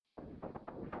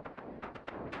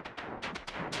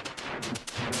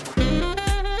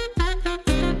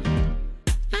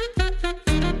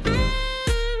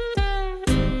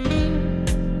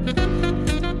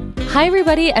Hi,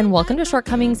 everybody, and welcome to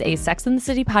Shortcomings, a Sex and the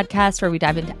City podcast where we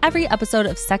dive into every episode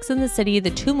of Sex and the City,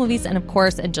 the two movies, and of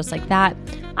course, and just like that.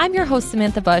 I'm your host,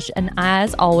 Samantha Bush, and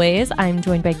as always, I'm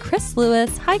joined by Chris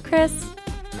Lewis. Hi, Chris.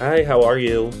 Hi, how are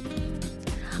you?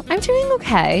 I'm doing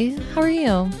okay. How are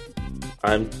you?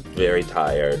 I'm very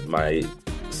tired. My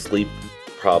sleep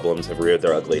problems have reared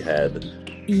their ugly head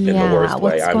in the worst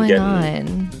way. What's going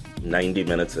on? 90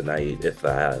 minutes a night, if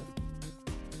that.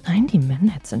 90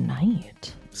 minutes a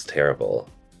night? It's terrible.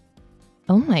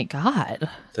 Oh my God.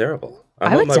 Terrible.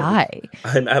 I would die.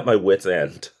 I'm at my wit's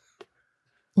end.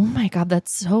 Oh my God,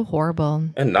 that's so horrible.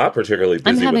 And not particularly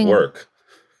busy with work.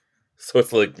 So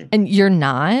it's like... And you're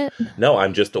not? No,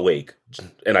 I'm just awake.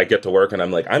 And I get to work and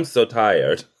I'm like, I'm so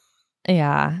tired.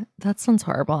 Yeah, that sounds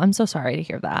horrible. I'm so sorry to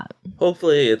hear that.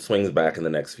 Hopefully it swings back in the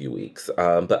next few weeks.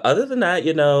 But other than that,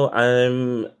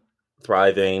 I'm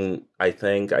thriving, I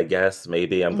guess,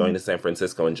 maybe. I'm going to San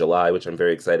Francisco in July, which I'm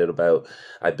very excited about.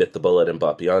 I bit the bullet and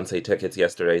bought Beyonce tickets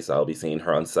yesterday, so I'll be seeing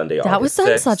her on Sunday, That August was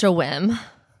on 6th. such a whim.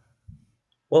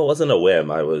 Well, it wasn't a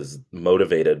whim. I was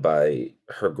motivated by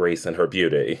her grace and her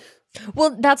beauty.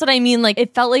 Well, that's what I mean. Like,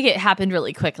 it felt like it happened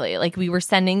really quickly. Like, we were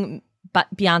sending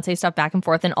Beyonce stuff back and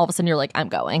forth, and all of a sudden you're like, I'm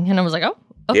going. And I was like, oh.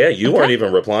 Yeah, you weren't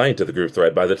even replying to the group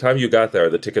thread. By the time you got there,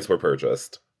 the tickets were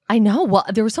purchased. I know. Well,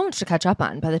 there was so much to catch up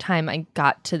on. By the time I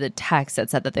got to the text, it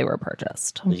said that they were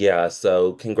purchased. Yeah,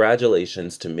 so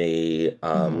congratulations to me.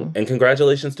 And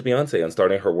congratulations to Beyonce on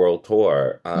starting her world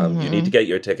tour. You need to get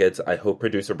your tickets. I hope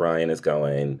producer Brian is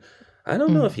going. I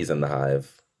don't know if he's in the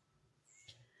hive.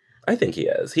 I think he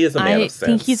is. He is a man of sense. I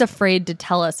think he's afraid to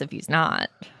tell us if he's not.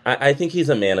 I think he's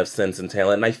a man of sense and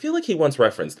talent. And I feel like he once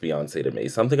referenced Beyonce to me.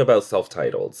 Something about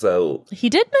self-titled. So he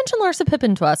did mention Larsa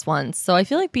Pippen to us once. So I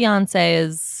feel like Beyonce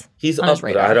is he's on his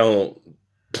radar. But I don't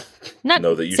not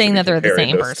know that you saying that they're the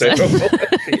same person.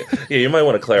 Yeah, you might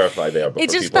want to clarify there. It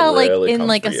just felt like in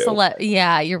like a select.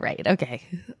 Yeah, you're right. Okay,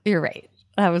 you're right.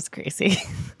 That was crazy.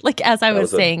 Like as I was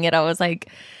saying it, I was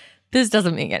like, this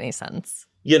doesn't make any sense.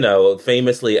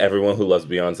 Famously, everyone who loves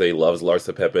Beyonce loves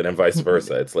Larsa Pippen and vice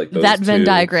versa. It's like those that Venn two.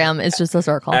 diagram is just a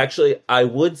circle. Actually, I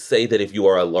would say that if you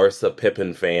are a Larsa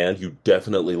Pippen fan, you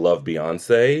definitely love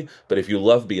Beyonce. But if you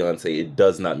love Beyonce, it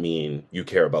does not mean you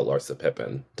care about Larsa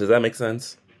Pippen. Does that make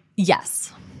sense?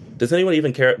 Yes. Does anyone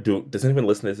even care? Does anyone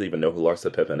listening to even know who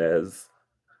Larsa Pippen is?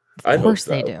 Of course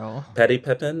they do. Petty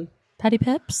Pippen? Petty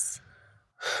Pips?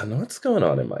 I know what's going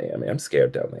on in Miami. I'm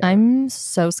scared down there. I'm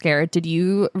so scared. Did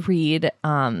you read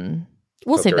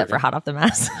we'll save that for Hot Off the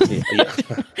Mess.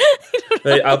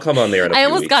 Yeah. I'll come on there in a few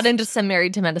almost weeks. Got into some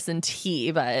Married to Medicine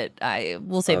tea, but I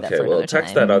will save that for another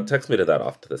time. Text me to that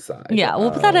off to the side. Yeah,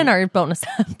 we'll put that in our bonus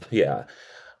app. Yeah.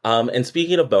 And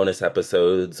speaking of bonus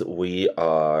episodes, we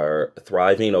are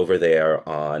thriving over there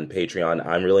on Patreon.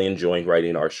 I'm really enjoying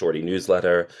writing our shorty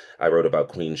newsletter. I wrote about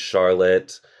Queen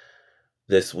Charlotte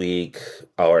this week,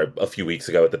 or a few weeks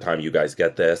ago at the time you guys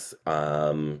get this.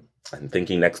 I'm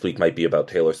thinking next week might be about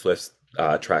Taylor Swift's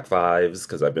track fives,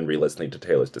 because I've been re-listening to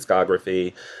Taylor's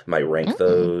discography. Might rank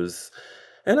those.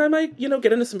 And I might,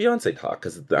 get into some Beyonce talk,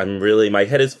 because my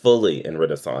head is fully in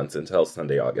Renaissance until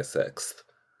Sunday, August 6th.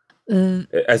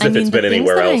 As if it's been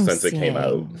anywhere else since it came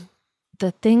out.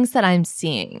 The things that I'm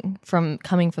seeing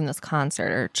coming from this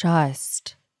concert are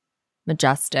just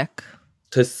majestic.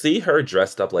 To see her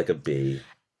dressed up like a bee.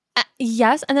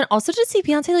 Yes, and then also to see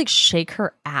Beyonce like shake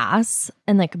her ass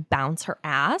and like bounce her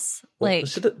ass. Like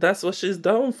that's what she's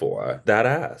known for. That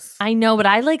ass. I know, but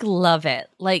I like love it.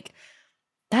 Like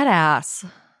that ass.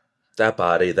 That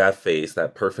body, that face,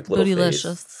 that perfect little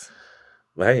Bootylicious. Face.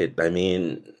 Right. I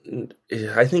mean,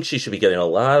 I think she should be getting a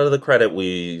lot of the credit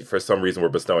we, for some reason, we're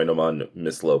bestowing them on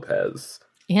Miss Lopez.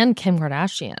 And Kim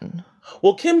Kardashian.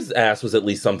 Well, Kim's ass was at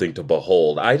least something to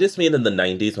behold. I just mean in the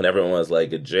 90s when everyone was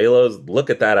like, J-Lo's, look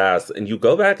at that ass. And you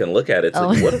go back and look at it. It's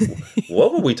like,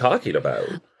 what were we talking about?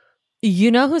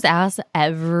 You know whose ass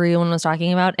everyone was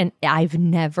talking about and I've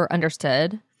never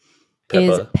understood?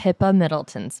 Is Pippa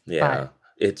Middleton's butt.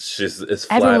 It's just as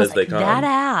flat as they come. That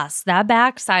ass, that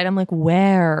backside, I'm like,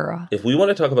 where? If we want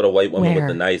to talk about a white woman with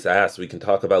a nice ass, we can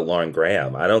talk about Lauren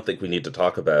Graham. I don't think we need to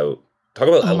talk about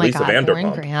Lisa Vanderpump.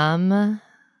 Lauren Graham.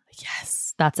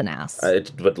 Yes, that's an ass.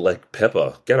 But like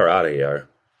Pippa, get her out of here.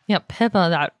 Yeah, Pippa,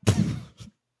 that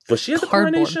was she at the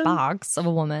cardboard coronation? Box of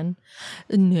a woman.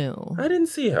 No, I didn't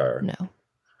see her. No.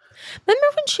 Remember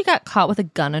when she got caught with a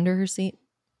gun under her seat?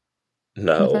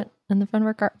 No. In the front of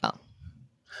her car? Oh.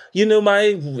 My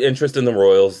interest in the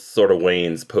royals sort of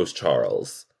wanes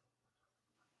post-Charles.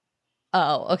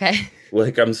 Oh, okay.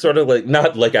 Like, I'm sort of like,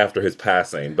 not like after his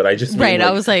passing, but I just mean, Right, like,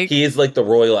 I was like... he is like the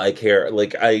royal I care.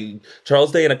 Like,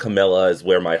 Charles, Diana, Camilla is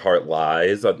where my heart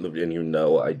lies. And you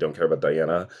know, I don't care about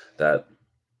Diana, that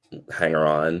hanger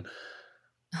on.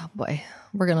 Oh boy,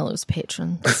 we're going to lose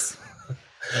patrons.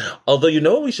 Although, you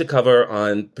know what we should cover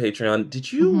on Patreon?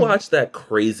 Did you watch that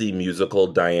crazy musical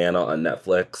Diana on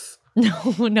Netflix?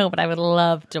 No, but I would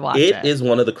love to watch it. It is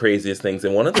one of the craziest things.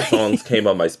 And one of the songs came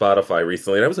on my Spotify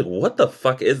recently. And I was like, what the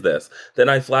fuck is this? Then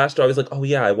I flashed. I was like, oh,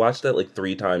 yeah, I watched that like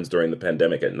 3 times during the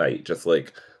pandemic at night. Just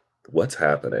like, what's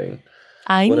happening?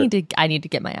 I need to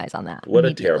get my eyes on that. What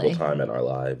a terrible time in our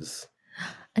lives.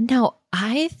 No,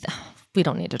 we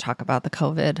don't need to talk about the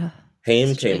COVID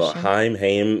Haim situation. came on.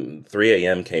 Haim 3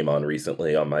 a.m. came on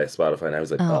recently on my Spotify. And I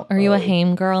was like, oh, are you a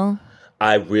Haim girl?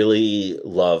 I really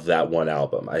love that one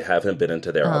album. I haven't been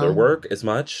into their other work as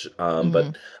much,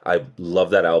 but I love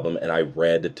that album, and I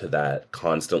read to that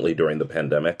constantly during the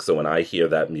pandemic. So when I hear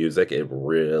that music, it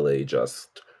really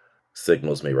just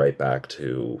signals me right back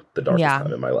to the darkest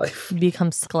time in my life. You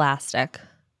become scholastic.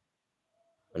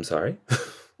 I'm sorry?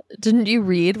 Didn't you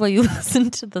read while you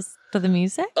listened to the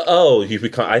music? Oh,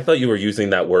 I thought you were using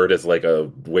that word as like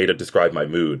a way to describe my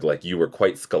mood. Like you were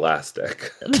quite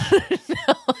scholastic.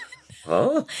 No.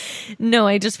 Huh? No,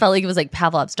 I just felt like it was like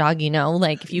Pavlov's dog, you know?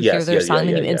 Like if you hear their song, then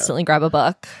you instantly grab a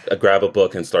book. I grab a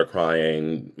book and start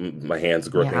crying. My hands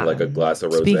gripping like a glass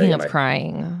of rosé. Speaking of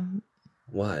crying.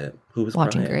 What? Who was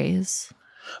watching crying? Grays.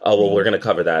 Oh, well, we're going to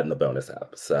cover that in the bonus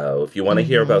app. So if you want to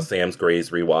hear about Sam's Grays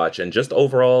rewatch and just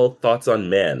overall thoughts on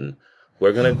Men,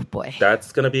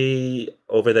 that's going to be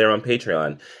over there on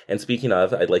Patreon. And speaking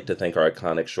of, I'd like to thank our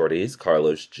iconic shorties,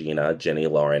 Carlos, Gina, Jenny,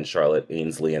 Lauren, Charlotte,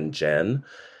 Ainsley, and Jen.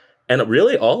 And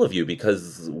really all of you,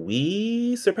 because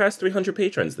we surpassed 300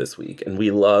 patrons this week. And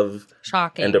we love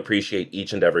and appreciate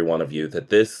each and every one of you. That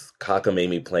this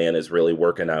cockamamie plan is really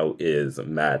working out is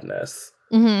madness.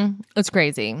 It's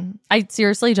crazy. I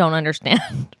seriously don't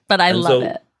understand, but I love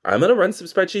it. I'm going to run some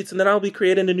spreadsheets, and then I'll be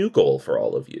creating a new goal for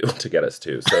all of you to get us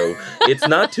to. So it's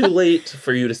not too late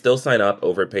for you to still sign up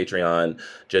over at Patreon.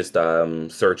 Just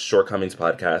search Shortcomings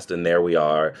Podcast, and there we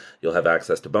are. You'll have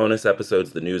access to bonus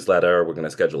episodes, the newsletter. We're going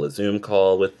to schedule a Zoom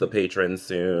call with the patrons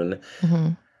soon.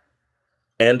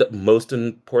 And most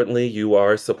importantly, you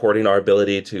are supporting our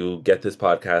ability to get this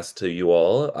podcast to you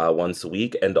all once a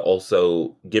week, and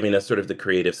also giving us sort of the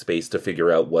creative space to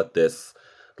figure out what this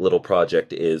little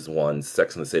project is once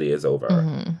Sex and the City is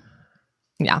over.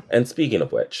 Yeah. And speaking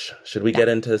of which, should we get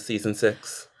into season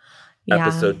 6?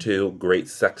 Episode 2, Great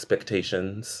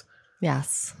Sexpectations.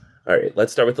 Yes. All right,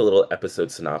 let's start with a little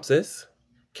episode synopsis.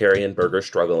 Carrie and Berger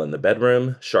struggle in the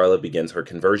bedroom. Charlotte begins her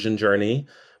conversion journey.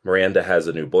 Miranda has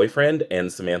a new boyfriend,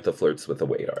 and Samantha flirts with a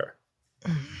waiter.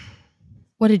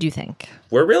 What did you think?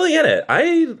 We're really in it.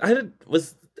 I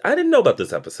didn't know about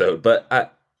this episode, but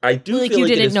I do feel like you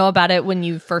didn't know about it when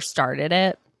you first started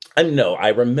it. I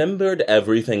remembered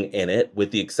everything in it, with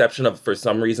the exception of, for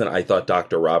some reason, I thought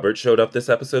Dr. Robert showed up this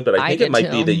episode, but I think it might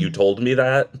be that you told me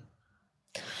that.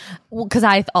 Well, because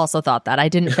I also thought that. I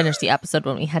didn't finish the episode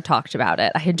when we had talked about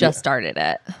it. I had just started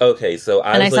it. Okay, so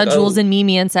I saw Jules and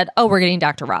Mimi and said, oh, we're getting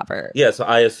Dr. Robert. Yeah, so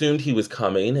I assumed he was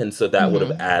coming, and so that would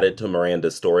have added to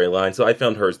Miranda's storyline. So I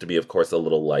found hers to be, of course, a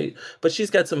little light. But she's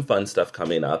got some fun stuff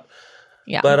coming up.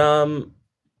 Yeah. But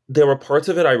there were parts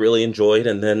of it I really enjoyed,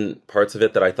 and then parts of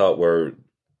it that I thought were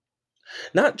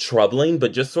not troubling,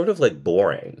 but just sort of like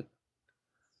boring.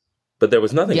 But there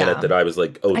was nothing in it that I was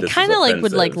like, oh, this is offensive. I kind of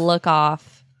would look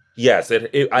off. Yes,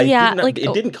 it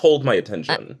didn't hold my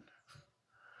attention.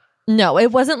 No,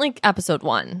 it wasn't like episode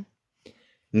 1.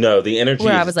 No, the energy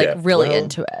where I was like really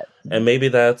into it. And maybe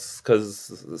that's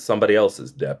because somebody else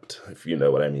is dipped, if you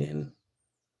know what I mean.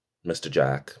 Mr.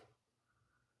 Jack.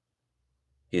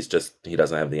 He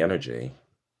doesn't have the energy.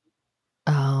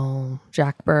 Oh,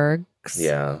 Jack Bergs.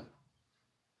 Yeah.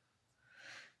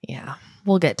 Yeah,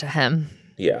 we'll get to him.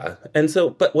 Yeah. And so,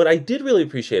 but what I did really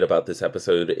appreciate about this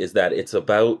episode is that it's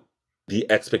about the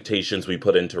expectations we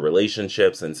put into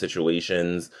relationships and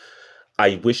situations.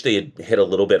 I wish they had hit a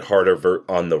little bit harder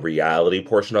on the reality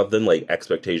portion of them, like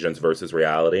expectations versus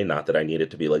reality. Not that I need it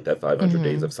to be like that 500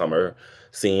 Days of Summer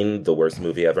scene, the worst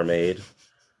movie ever made.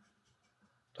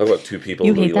 Talk about two people.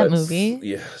 You hate that movie?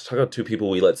 Yeah. Talk about two people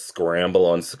we let scramble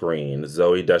on screen.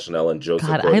 Zooey Deschanel and Joseph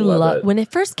Gordon-Levitt. I love when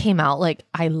it first came out. Like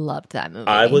I loved that movie.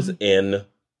 I was in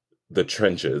the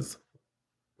trenches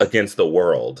against the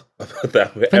world about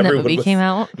that. When that movie came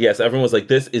out? Yes, everyone was like,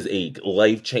 "This is a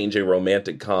life-changing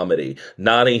romantic comedy."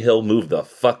 Notting Hill moved the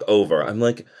fuck over. I'm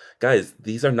like, guys,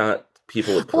 these are not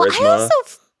people with charisma. Well, I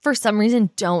also, for some reason,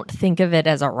 don't think of it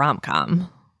as a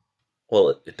rom-com.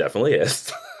 Well, it definitely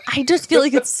is. I just feel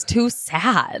like it's too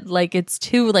sad. Like, it's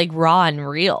too, like, raw and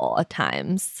real at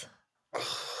times.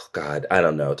 Oh, God, I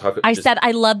don't know. Said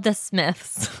I love the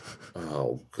Smiths.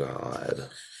 Oh, God.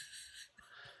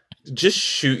 Just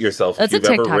shoot yourself That's if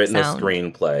you've ever TikTok written sound. a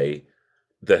screenplay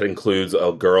that includes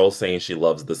a girl saying she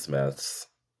loves the Smiths.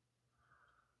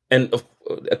 And, of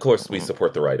course, we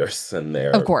support the writers and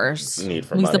their need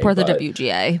for money. We support the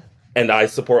WGA. And I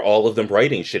support all of them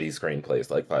writing shitty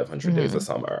screenplays like 500 Days of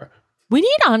Summer. We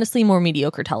need, honestly, more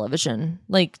mediocre television.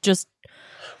 Like, just...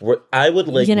 I would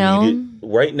like,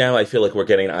 right now I feel like we're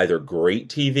getting either great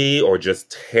TV or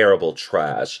just terrible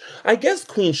trash. I guess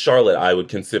Queen Charlotte I would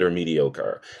consider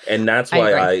mediocre. And that's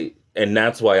why I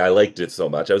liked it so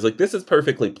much. I was like, this is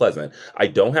perfectly pleasant. I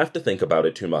don't have to think about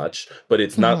it too much, but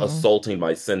it's not assaulting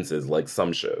my senses like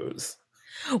some shows.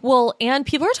 Well, and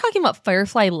people are talking about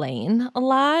Firefly Lane a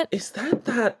lot. Is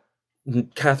that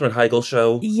Katherine Heigl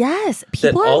show? Yes.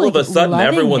 People that are all of a sudden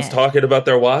everyone's it. talking about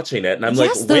they're watching it. And I'm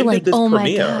like, when did this premiere?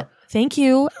 My God. Thank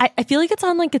you. I feel like it's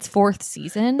on like its 4th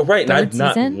season. Right. And I've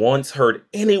not once heard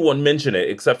anyone mention it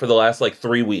except for the last like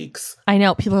 3 weeks. I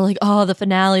know. People are like, oh, the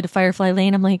finale to Firefly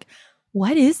Lane. I'm like,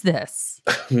 what is this?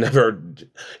 Never.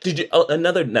 Did you?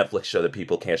 Another Netflix show that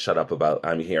people can't shut up about.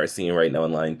 I'm seeing right now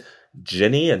online.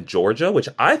 Ginny and Georgia, which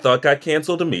I thought got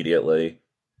canceled immediately.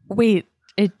 Wait,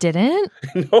 it didn't?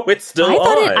 No, it's still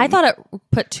on. I thought it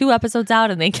put 2 episodes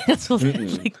out and they canceled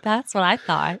it. Like, that's what I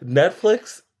thought.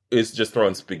 Netflix is just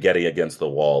throwing spaghetti against the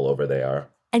wall over there.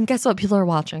 And guess what? People are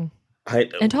watching.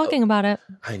 And talking about it.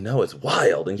 I know, it's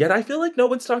wild. And yet I feel like no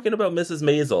one's talking about Mrs.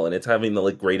 Maisel and it's having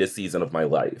the greatest season of my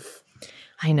life.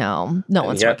 I know. No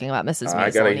one's talking about Mrs. Maisel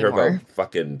I gotta hear about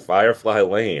fucking Firefly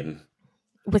Lane.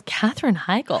 With Katherine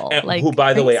Heigl. And who,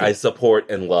 by the way, I support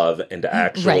and love. And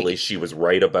actually, she was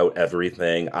right about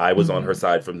everything. I was on her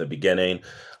side from the beginning.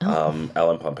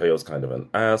 Ellen Pompeo's kind of an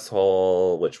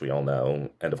asshole, which we all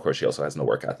know. And of course, she also has no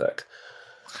work ethic.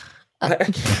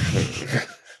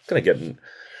 Gonna get in.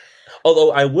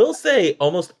 Although I will say,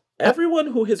 almost everyone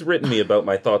who has written me about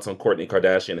my thoughts on Kourtney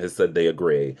Kardashian has said they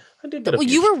agree. I did get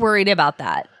you were worried about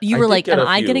that. You were like, am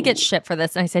I going to get shit for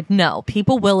this? And I said, no,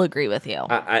 people will agree with you.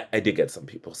 I did get some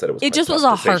people said it was. It just was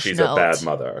a harsh she's note. A bad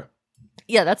mother.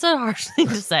 Yeah, that's a harsh thing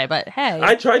to say, but hey.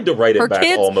 I tried to write it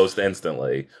back almost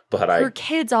instantly, but her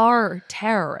kids are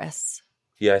terrorists.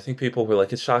 Yeah, I think people were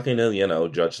like, it's shocking to,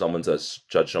 judge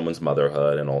someone's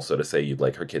motherhood and also to say you'd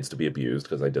like her kids to be abused,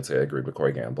 because I did say I agreed with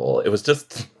Corey Gamble. It was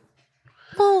just...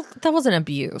 Well, that wasn't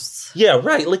abuse. Yeah,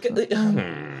 right. Maybe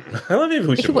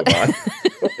we should move on.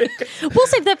 We'll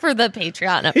save that for the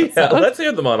Patreon episode. Yeah, let's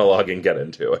hear the monologue and get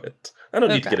into it. I don't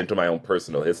need to get into my own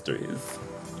personal histories.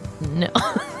 No.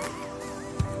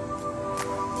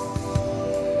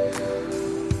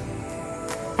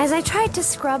 As I tried to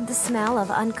scrub the smell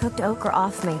of uncooked okra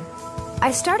off me,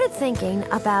 I started thinking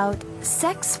about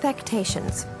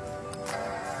Sexpectations.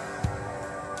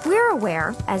 We're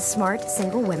aware, as smart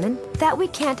single women, that we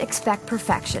can't expect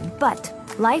perfection, but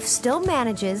life still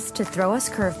manages to throw us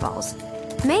curveballs.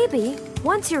 Maybe,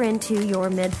 once you're into your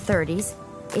mid-30s,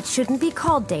 it shouldn't be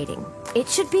called dating. It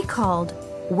should be called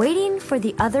waiting for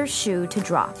the other shoe to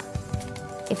drop.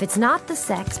 If it's not the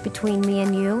sex between me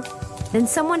and you, then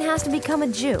someone has to become a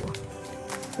Jew.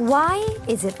 Why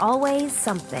is it always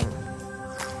something?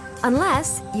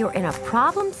 Unless you're in a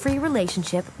problem-free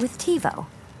relationship with TiVo.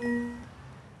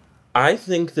 I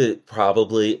think that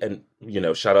probably, and,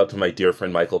 shout out to my dear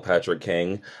friend Michael Patrick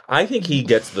King, I think he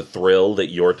gets the thrill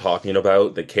that you're talking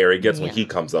about, that Carrie gets when he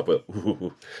comes up with,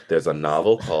 there's a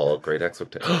novel called Great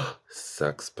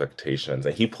Sexpectations,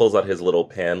 and he pulls out his little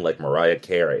pen like Mariah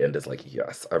Carey and is like,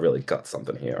 yes, I really got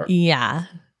something here. Yeah,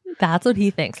 that's what he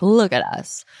thinks. Look at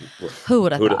us. Who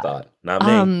would have thought?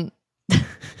 Not me.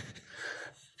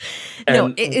 And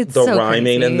no, it's the so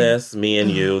rhyming crazy. in this, me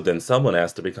and you, then someone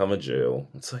has to become a Jew.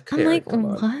 It's like, I'm like, come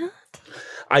on. what?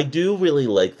 I do really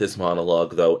like this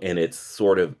monologue, though, in its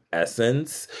sort of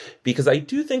essence, because I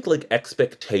do think,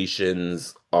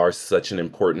 expectations are such an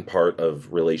important part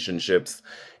of relationships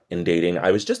in dating. I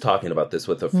was just talking about this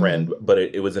with a friend, but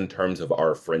it was in terms of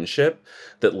our friendship,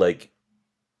 that,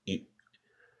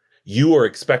 you are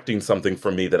expecting something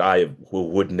from me that I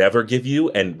would never give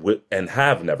you and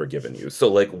have never given you. So,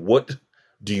 what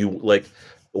do you,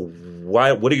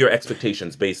 why? What are your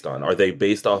expectations based on? Are they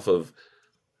based off of...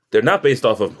 They're not based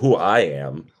off of who I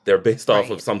am. They're based off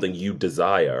of something you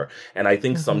desire. And I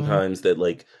think sometimes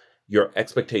that, your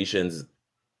expectations...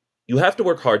 You have to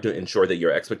work hard to ensure that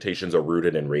your expectations are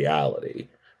rooted in reality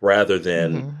rather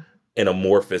than an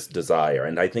amorphous desire.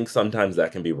 And I think sometimes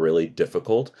that can be really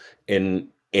difficult in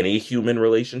any human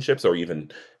relationships or even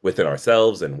within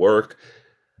ourselves and work.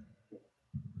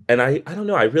 And I don't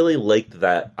know, I really liked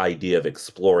that idea of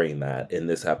exploring that in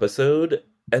this episode.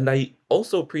 And I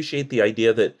also appreciate the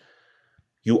idea that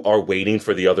you are waiting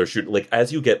for the other shoot. Like,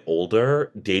 as you get older,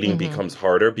 dating becomes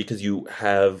harder because you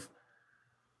have,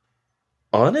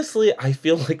 honestly, I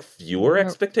feel like fewer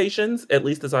expectations, at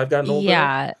least as I've gotten older.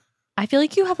 Yeah. I feel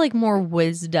like you have like more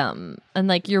wisdom and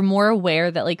like you're more aware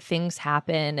that like things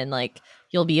happen and like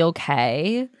you'll be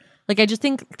okay. Like, I just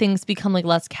think things become like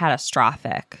less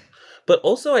catastrophic. But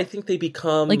also, I think they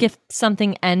become... Like, if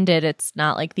something ended, it's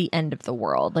not like the end of the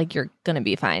world. Like, you're going to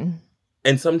be fine.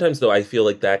 And sometimes, though, I feel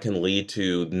like that can lead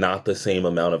to not the same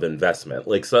amount of investment.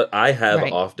 Like, so I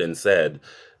have often said,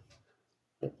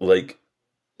 like,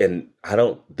 and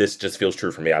this just feels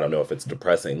true for me. I don't know if it's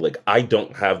depressing. Like, I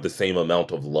don't have the same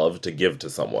amount of love to give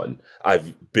to someone.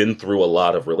 I've been through a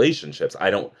lot of relationships. I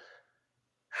don't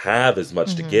have as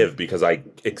much to give because I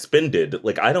expended.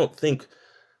 Like, I don't think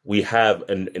we have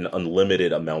an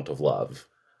unlimited amount of love.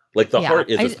 Like, the heart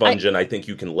is a sponge, and I think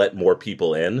you can let more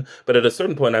people in. But at a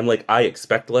certain point, I'm like, I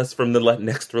expect less from the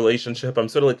next relationship. I'm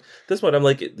sort of like, this one, I'm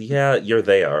like, yeah, you're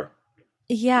there.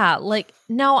 Yeah, like,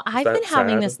 no, I've been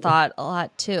having this thought a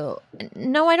lot, too.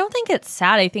 No, I don't think it's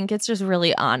sad. I think it's just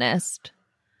really honest.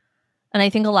 And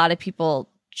I think a lot of people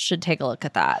should take a look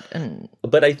at that.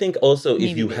 But I think also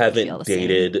if you haven't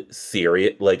dated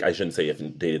like, I shouldn't say if you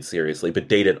dated seriously, but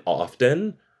dated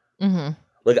often...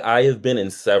 Like, I have been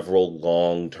in several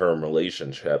long-term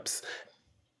relationships,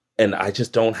 and I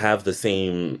just don't have the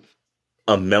same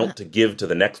amount to give to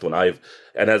the next one.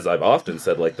 And as I've often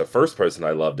said, like, the first person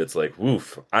I loved, it's like,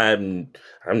 woof, I'm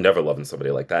never loving somebody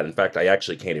like that. In fact, I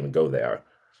actually can't even go there.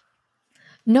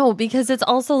 No, because it's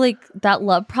also like that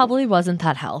love probably wasn't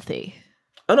that healthy.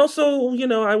 And also, you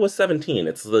know, I was 17.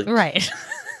 It's like... Right.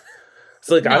 It's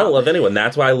like, no. I don't love anyone.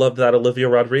 That's why I loved that Olivia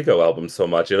Rodrigo album so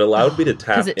much. It allowed me to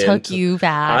tap into... Because it took you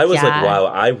back. I was like, wow,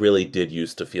 I really did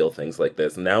used to feel things like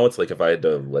this. Now it's like, if I had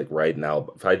to like write an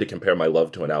album, if I had to compare my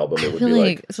love to an album, it would be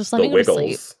like just The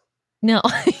Wiggles. No,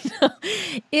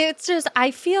 it's just, I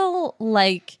feel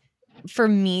like for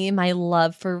me, my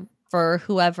love for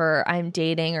whoever I'm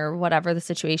dating or whatever the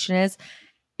situation is,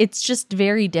 it's just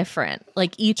very different.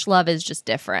 Like, each love is just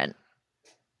different.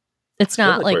 It's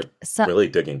not like we're really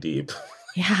digging deep.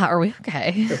 Yeah, are we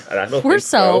okay? I don't we're think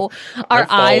so. Our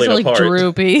eyes are like apart.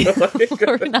 droopy.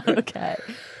 We're not okay.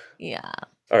 Yeah.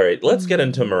 All right, let's get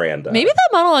into Miranda. Maybe that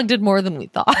monologue did more than we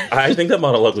thought. I think that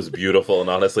monologue was beautiful, and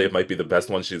honestly, it might be the best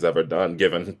one she's ever done,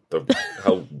 given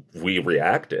how we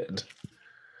reacted.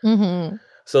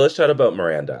 So let's chat about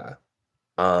Miranda.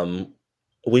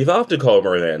 We've often called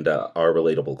Miranda our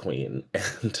relatable queen,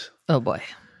 and oh boy.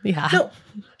 Yeah. No,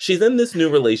 she's in this new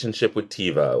relationship with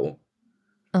TiVo.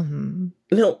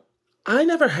 No, I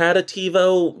never had a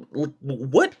TiVo.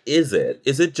 What is it?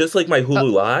 Is it just like my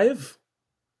Hulu Live?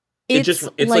 It's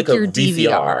like your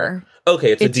DVR.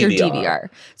 Okay, it's a DVR. Your DVR.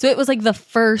 So it was like the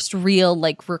first real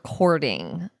like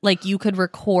recording. Like, you could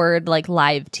record like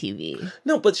live TV.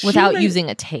 No, but without using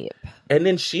a tape. And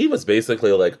then she was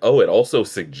basically like, "Oh, it also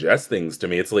suggests things to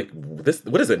me." It's like, this.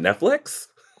 What is it? Netflix?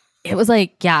 It was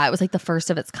like, yeah, it was like the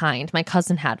first of its kind. My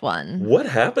cousin had one. What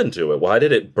happened to it? Why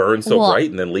did it burn so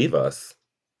bright and then leave us?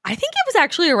 I think it was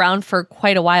actually around for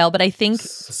quite a while, but I think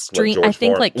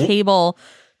cable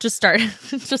just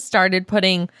started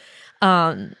putting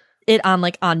it on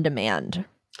like on demand.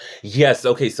 Yes.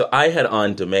 Okay. So I had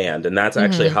on demand, and that's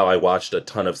actually how I watched a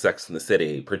ton of Sex and the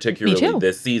City, particularly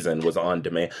this season was on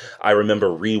demand. I remember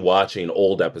rewatching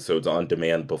old episodes on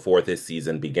demand before this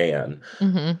season began.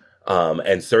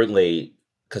 And certainly,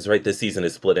 because this season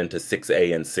is split into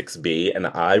 6A and 6B, and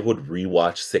I would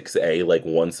rewatch 6A like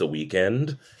once a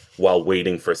weekend while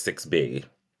waiting for 6B.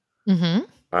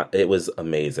 It was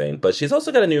amazing. But she's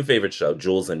also got a new favorite show,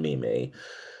 Jules and Mimi.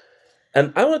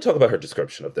 And I want to talk about her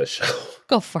description of this show.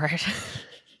 Go for it.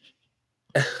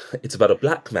 It's about a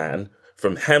black man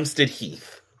from Hampstead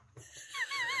Heath.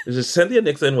 Cynthia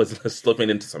Nixon was slipping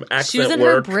into some accent work. She was in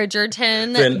her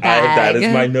Bridgerton bag. That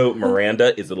is my note.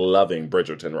 Miranda is loving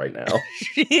Bridgerton right now.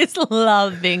 She's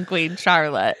loving Queen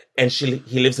Charlotte. And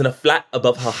he lives in a flat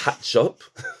above her hat shop.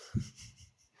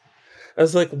 I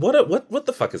was like, what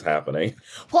the fuck is happening?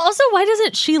 Well, also, why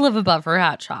doesn't she live above her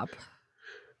hat shop?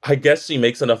 I guess she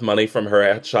makes enough money from her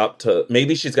hat shop to...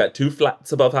 Maybe she's got 2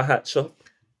 flats above her hat shop.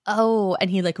 Oh, and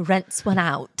he like rents one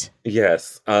out.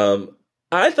 Yes.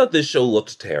 I thought this show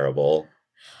looked terrible.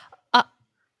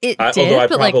 It did,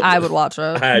 but I would watch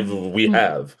it. We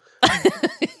have.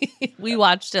 We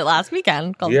watched it last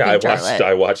weekend.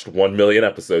 I watched 1 million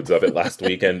episodes of it last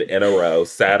weekend in a row.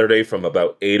 Saturday from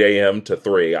about 8 a.m. to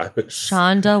 3.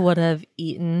 Shonda would have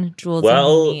eaten Jules.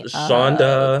 Well,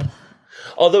 Shonda.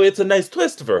 Although it's a nice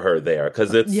twist for her there,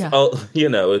 because it's,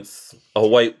 it's a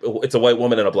white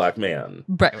woman and a black man.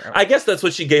 Right. I guess that's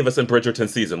what she gave us in Bridgerton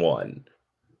season 1.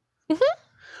 Mm-hmm.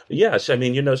 Yeah,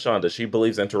 Shonda, she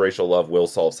believes interracial love will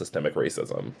solve systemic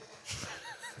racism.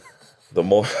 The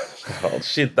more,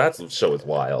 that show is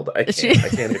wild. I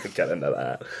can't even get into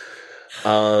that.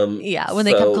 When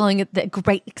they kept calling it the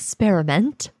Great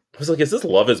Experiment. I was like, is this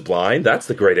Love is Blind? That's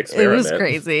the Great Experiment. It was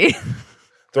crazy.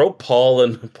 Throw Paul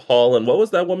and what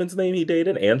was that woman's name he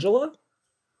dated? Angela?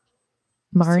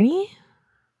 Marnie?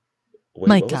 Wait,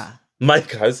 Micah.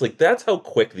 Micah. I was like, that's how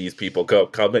quick these people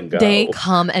come and go. They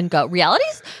come and go.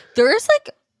 Realities, there's like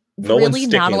no really one's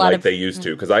sticking not a lot like they used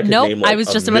to, because I could name I was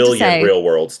like just a about to million say, Real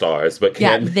World stars, but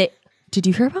did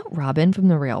you hear about Robin from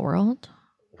The Real World?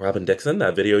 Robin Dixon,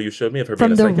 that video you showed me of her from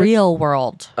being a The psychic? Real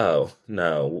World. Oh,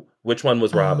 no. Which one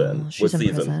was Robin? She's what in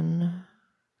season? Prison.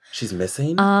 She's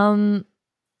missing?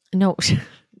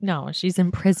 No, she's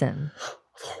in prison.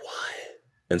 For what?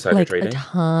 Insider trading?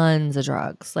 Tons of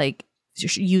drugs. Like,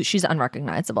 she's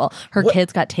unrecognizable. Her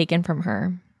kids got taken from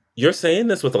her. You're saying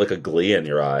this with like a glee in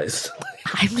your eyes.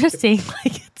 I'm just saying,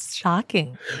 like, it's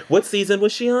shocking. What season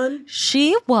was she on?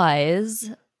 She was.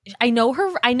 I know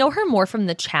her more from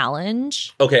The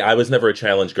Challenge. Okay, I was never a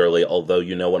Challenge girly, although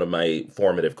one of my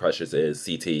formative crushes is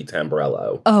C.T.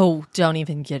 Tamburello. Oh, don't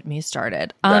even get me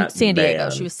started. San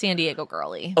Diego. She was San Diego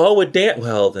girly. Oh,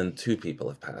 well, then 2 people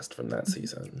have passed from that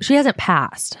season. She hasn't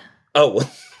passed. Oh,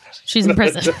 she's in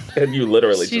prison. And you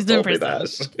literally she's just told me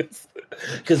that.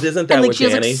 Because isn't that where she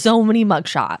has Danny... like so many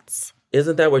mugshots.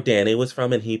 Isn't that where Danny was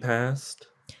from and he passed?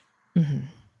 Mm-hmm.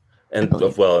 And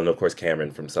of course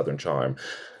Cameron from Southern Charm.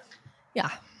 Yeah.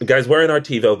 Guys, we're in our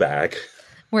TiVo bag.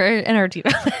 We're in our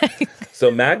TiVo bag. So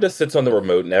Magda sits on the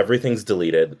remote and everything's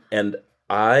deleted. And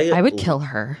I would kill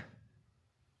her.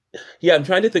 Yeah, I'm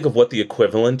trying to think of what the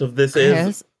equivalent of this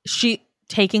is. She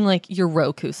taking like your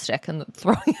Roku stick and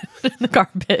throwing it in the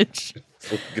garbage.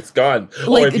 It's gone.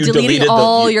 Like, or if you deleting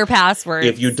all your passwords.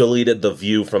 If you deleted The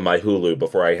View from my Hulu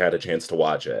before I had a chance to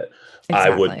watch it,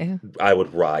 exactly. I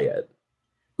would riot.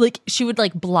 Like, she would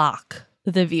like block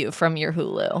The View from your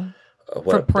Hulu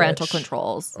for parental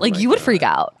controls. Like, you would freak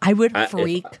out. I would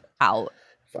freak out.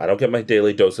 If I don't get my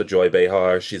daily dose of Joy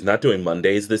Behar, she's not doing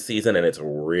Mondays this season, and it's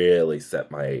really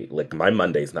set my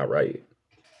Monday's not right.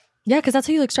 Yeah, because that's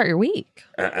how you start your week.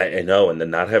 I know, and then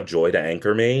not have Joy to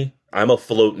anchor me. I'm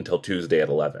afloat until Tuesday at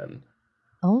 11.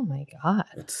 Oh my God.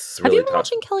 It's really Have you been tough.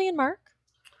 watching Kelly and Mark?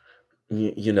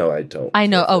 I don't. I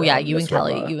know. Oh yeah, you and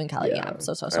Kelly. Yeah. I'm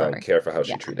so sorry. I don't care for how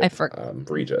she treated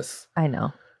Regis. I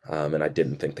know. And I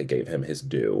didn't think they gave him his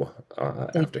due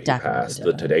after he passed.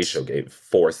 Didn't. The Today Show gave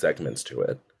 4 segments to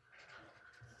it.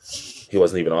 He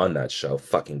wasn't even on that show.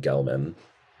 Fucking Gelman.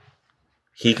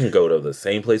 He can go to the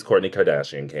same place Kourtney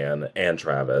Kardashian can, and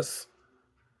Travis.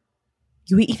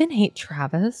 You even hate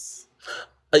Travis?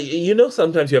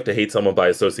 Sometimes you have to hate someone by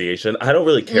association. I don't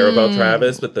really care about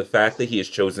Travis, but the fact that he has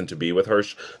chosen to be with her,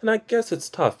 and I guess it's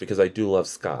tough because I do love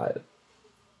Scott.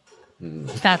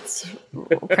 That's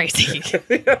crazy.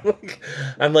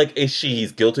 I'm like,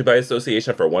 he's guilty by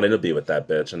association for wanting to be with that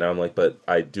bitch. And now I'm like, but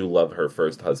I do love her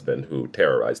first husband who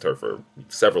terrorized her for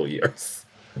several years.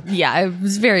 Yeah, it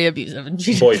was very abusive. And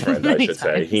boyfriend, I should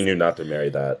say. He knew not to marry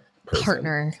that person.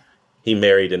 Partner. He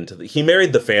married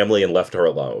the family and left her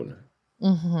alone.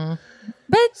 Mm-hmm.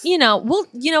 But we'll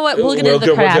get into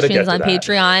the Kardashians on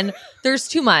Patreon. There's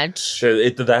too much.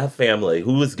 That family,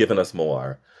 who has given us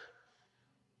more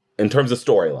in terms of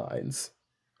storylines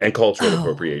and cultural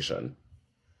appropriation?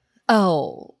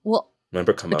 Oh, well,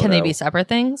 remember Kimono? Can they be separate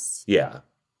things? Yeah.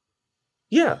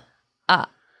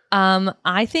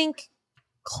 I think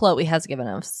Chloe has given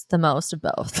us the most of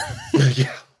both.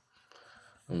 Yeah.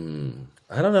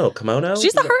 I don't know. Kimono?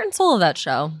 She's the heart and soul of that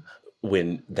show.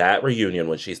 When that reunion,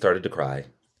 when she started to cry.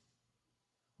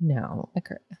 No,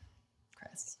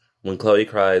 Chris. When Chloe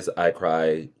cries, I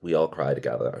cry. We all cry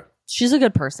together. She's a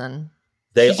good person.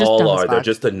 They all are. They're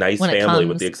just a nice family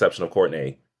with the exception of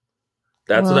Kourtney.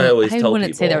 That's what I always tell people. I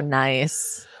wouldn't say they're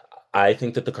nice. I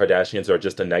think that the Kardashians are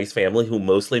just a nice family who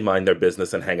mostly mind their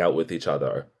business and hang out with each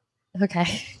other. Okay.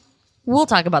 We'll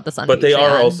talk about this on But they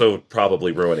are also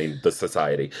probably ruining the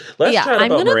society. Let's chat about I'm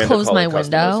going to close my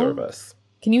window. Service.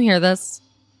 Can you hear this?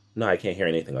 No, I can't hear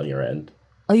anything on your end.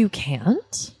 Oh, you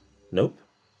can't? Nope.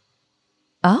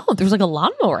 Oh, there's like a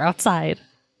lawnmower outside.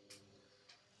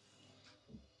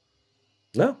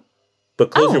 No.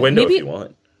 But close your window if you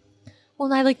want.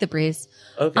 Well, I like the breeze.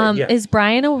 Okay, Is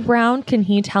Brian around? Can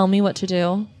he tell me what to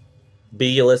do? Be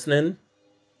you listening?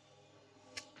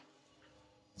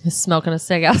 He's smoking a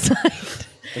cig outside.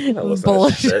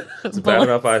 Bullish. It's bad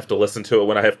enough I have to listen to it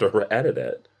when I have to edit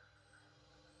it.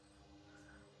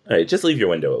 All right, just leave your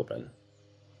window open.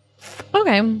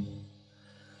 Okay.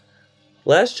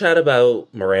 Let's chat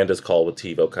about Miranda's call with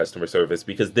TiVo customer service,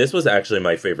 because this was actually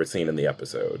my favorite scene in the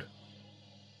episode.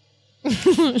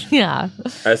 Yeah.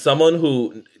 As someone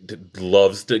who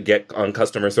loves to get on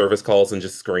customer service calls and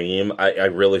just scream, I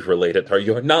really related to her.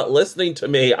 You're not listening to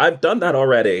me. I've done that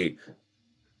already.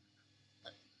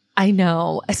 I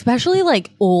know. Especially like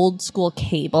old school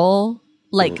cable.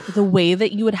 Like Oof. the way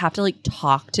that you would have to like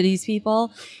talk to these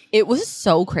people. It was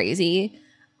so crazy.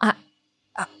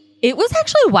 It was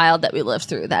actually wild that we lived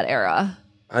through that era.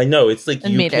 I know. It's like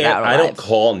And you made it can't. out I don't alive.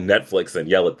 call Netflix and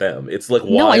yell at them. It's like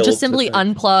wild. No, I just simply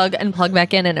unplug and plug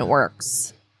back in and it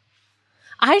works.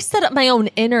 I set up my own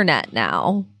internet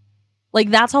now.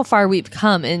 Like that's how far we've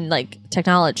come in like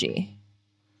technology.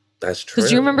 That's true.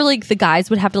 Because you remember like the guys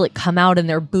would have to like come out in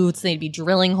their boots and they'd be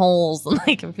drilling holes and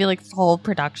like I feel like this whole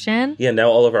production. Yeah, now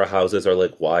all of our houses are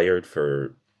like wired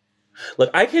for.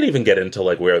 Like I can't even get into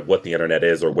like what the internet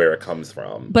is or where it comes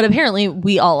from. But apparently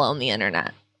we all own the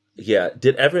internet. Yeah,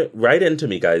 write into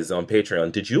me, guys, on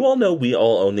Patreon. Did you all know we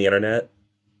all own the internet?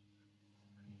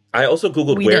 I also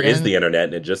Googled where is the internet,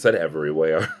 and it just said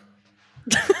everywhere.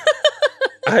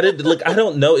 I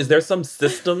don't know. Is there some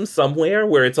system somewhere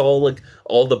where it's all like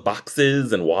all the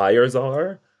boxes and wires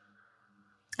are?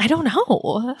 I don't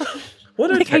know.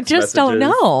 What are like, text I just don't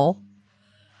messages? know.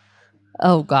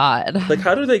 Oh, God. Like,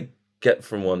 how do they get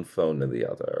from one phone to the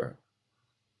other?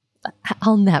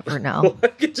 I'll never know.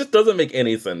 Like, it just doesn't make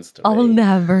any sense to me. I'll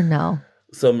never know.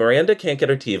 So Miranda can't get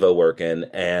her TiVo working,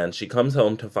 and she comes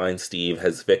home to find Steve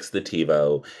has fixed the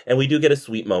TiVo. And we do get a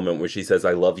sweet moment where she says,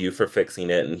 I love you for fixing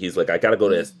it. And he's like, I gotta go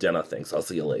to this dinner thing, so I'll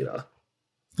see you later.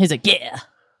 He's like, yeah.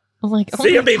 I'm like, oh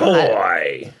see you, my God.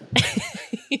 boy!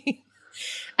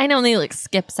 I know, and he like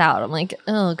skips out. I'm like,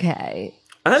 okay.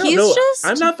 I don't know.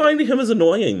 I'm not finding him as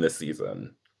annoying this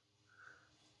season.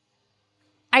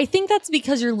 I think that's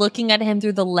because you're looking at him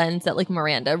through the lens that like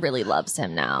Miranda really loves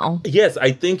him now. Yes,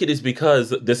 I think it is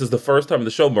because this is the first time in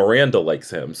the show Miranda likes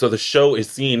him. So the show is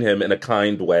seeing him in a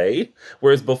kind way.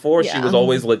 Whereas before she was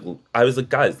always like, I was like,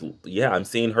 guys, yeah, I'm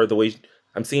seeing him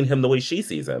the way she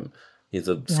sees him. He's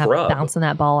a scrub. Bouncing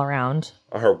that ball around.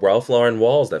 Her Ralph Lauren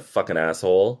walls, that fucking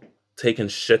asshole. Taking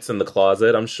shits in the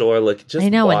closet, I'm sure. Like, just I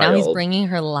know, wild. and now he's bringing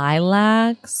her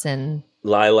lilacs and...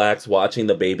 Lilacs, watching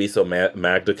the baby so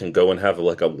Magda can go and have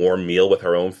like a warm meal with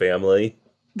her own family.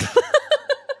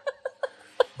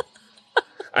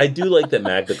 I do like that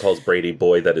Magda calls Brady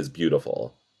boy that is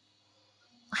beautiful.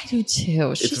 I do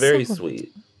too. It's very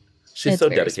sweet. She's so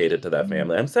dedicated to that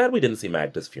family. I'm sad we didn't see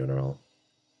Magda's funeral.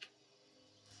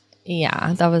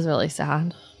 Yeah, that was really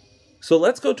sad. So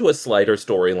let's go to a slighter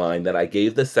storyline that I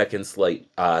gave the second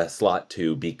slot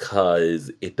to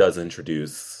because it does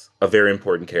introduce a very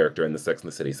important character in the Sex and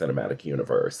the City cinematic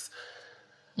universe.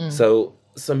 So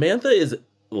Samantha is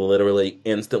literally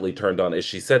instantly turned on. As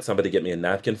she said, somebody get me a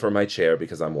napkin for my chair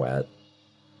because I'm wet.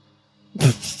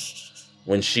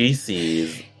 When she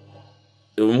sees...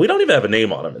 We don't even have a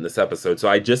name on him in this episode, so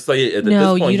I just say at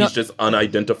this point he's just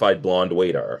unidentified blonde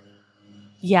waiter.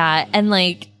 Yeah, and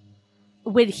like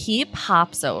when he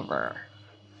pops over,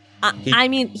 I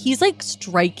mean, he's like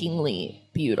strikingly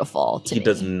beautiful to me. He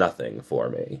does nothing for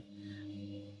me.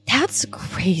 That's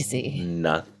crazy.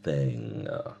 Nothing.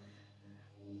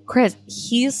 Chris,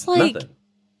 he's like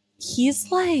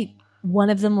one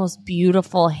of the most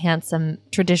beautiful, handsome,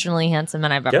 traditionally handsome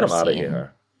men I've ever seen. Get him out of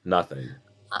here. Nothing.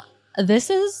 This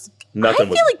is... Nothing. I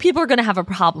feel like people are going to have a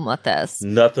problem with this.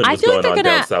 Nothing was going on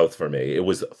down south for me. It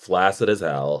was flaccid as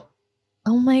hell.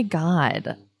 Oh my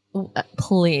God.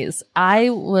 Please. I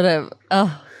would have...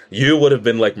 You would have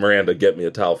been like, Miranda, get me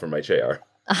a towel from my chair.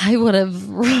 I would have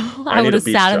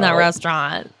sat in that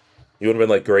restaurant. You would have been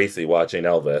like Gracie watching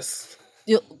Elvis.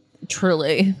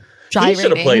 Truly. He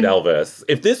should have played Elvis.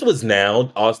 If this was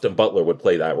now, Austin Butler would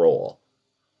play that role.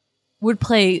 Would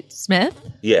play Smith?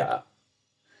 Yeah.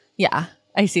 Yeah,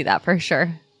 I see that for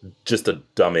sure. Just a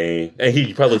dummy. And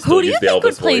he probably still used the Elvis voice. Who do you think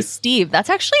would play Steve? That's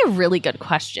actually a really good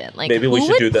question. Like, maybe we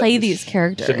should do that. Play these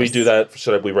characters? Should we do that?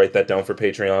 Should we write that down for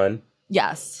Patreon?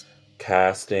 Yes.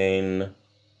 Casting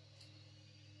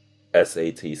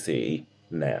SATC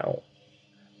now.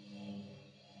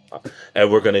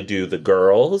 And we're going to do the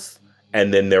girls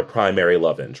and then their primary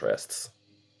love interests.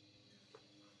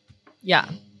 Yeah.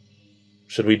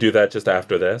 Should we do that just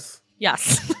after this?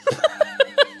 Yes.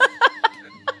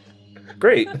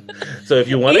 Great. So if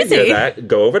you want to hear that,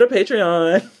 go over to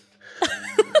Patreon.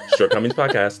 Shortcomings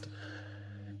Podcast.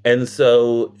 And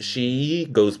so she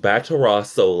goes back to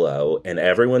Ross solo, and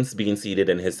everyone's being seated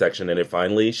in his section. And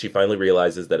she finally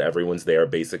realizes that everyone's there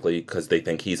basically because they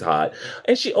think he's hot.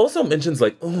 And she also mentions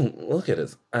like, "Oh, look at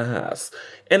his ass."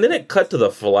 And then it cut to the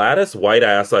flattest white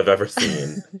ass I've ever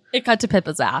seen. It cut to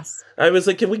Pippa's ass. I was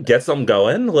like, "Can we get something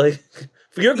going?" Like,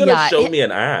 if you're gonna show me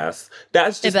an ass,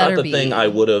 that's just not the thing I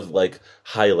would have like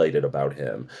highlighted about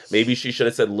him. Maybe she should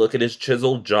have said, "Look at his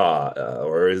chiseled jaw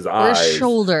or his eyes, or his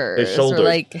shoulders, or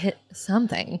like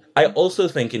something." I also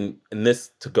think, in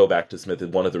this, to go back to Smith, is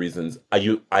one of the reasons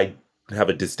I have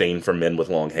a disdain for men with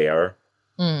long hair.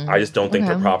 I just don't think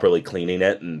they're properly cleaning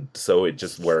it, and so it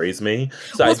just worries me.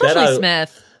 So well, especially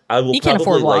Smith. I will can't probably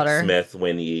afford like water. Smith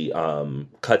when he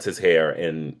cuts his hair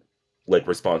in like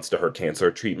response to her cancer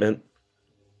treatment.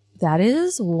 That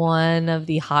is one of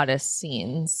the hottest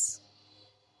scenes.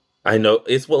 I know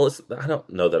I don't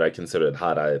know that I consider it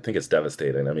hot. I think it's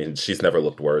devastating. I mean, she's never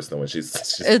looked worse than when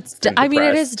she's I mean,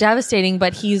 it is devastating,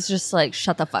 but he's just like,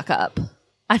 shut the fuck up.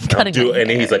 I'm cutting my hair. And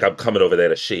he's like, I'm coming over there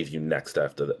to shave you next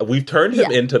after that. We've turned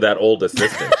him into that old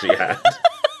assistant she had.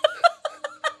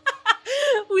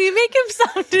 We make him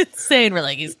sound insane. We're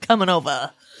like, he's coming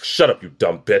over. Shut up, you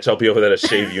dumb bitch. I'll be over there to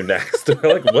shave you next.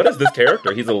 We're like, what is this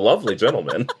character? He's a lovely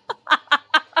gentleman.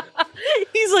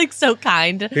 He's like so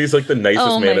kind. He's like the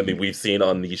nicest man we've seen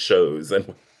on these shows.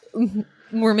 And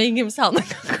we're making him sound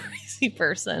like a crazy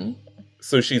person.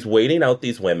 So she's waiting out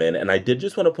these women. And I did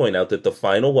just want to point out that the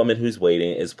final woman who's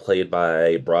waiting is played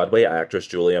by Broadway actress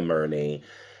Julia Murney.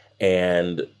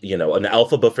 And, you know, an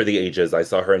Elphaba for the ages. I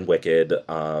saw her in Wicked.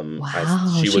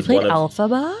 Wow, she played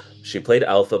Elphaba? She played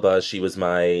Elphaba. She was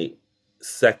my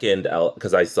second,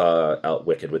 because I saw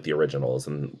Wicked with the originals.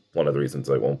 And one of the reasons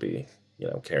I won't be, you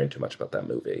know, caring too much about that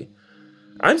movie.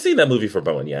 I'm seeing that movie for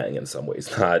Bowen Yang in some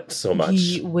ways, not so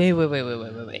much.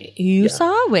 Wait. You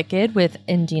saw Wicked with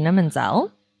Indina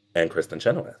Menzel? And Kristen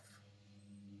Chenoweth.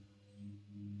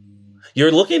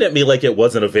 You're looking at me like it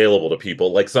wasn't available to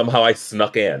people, like somehow I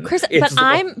snuck in. Chris,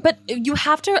 but you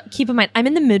have to keep in mind, I'm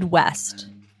in the Midwest.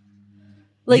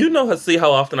 Like, you know, see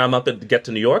how often I'm up and get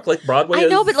to New York, like Broadway. I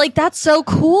know, but like that's so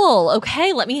cool.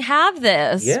 Okay, let me have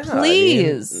this,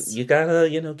 please. I mean, you gotta,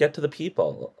 you know, get to the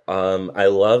people. I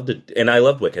loved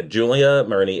Wicked. Julia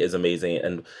Murney is amazing,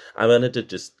 and I wanted to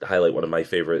just highlight one of my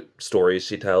favorite stories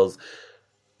she tells.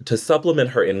 To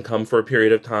supplement her income for a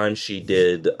period of time, she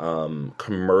did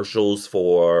commercials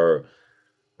for,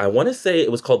 I want to say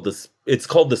it's called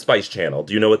the Spice Channel.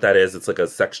 Do you know what that is? It's like a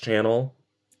sex channel.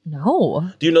 No.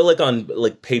 Do you know, like on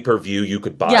like pay-per-view you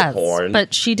could buy porn?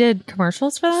 But she did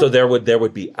commercials for them? So there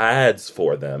would be ads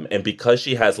for them, and because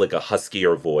she has like a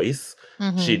huskier voice,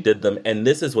 she did them, and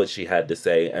this is what she had to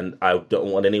say, and I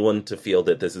don't want anyone to feel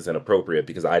that this is inappropriate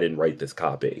because I didn't write this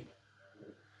copy.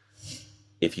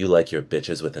 If you like your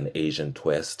bitches with an Asian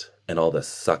twist and all the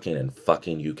sucking and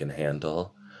fucking you can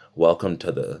handle, welcome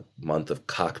to the month of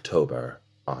Cocktober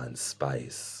on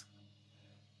Spice.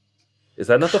 Is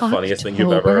that not the funniest thing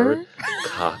you've ever heard?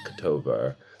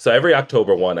 Cocktober. So every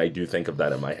October 1, I do think of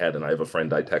that in my head, and I have a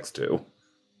friend I text to.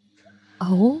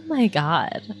 Oh my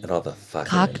God. And all the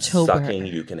fucking and sucking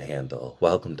you can handle.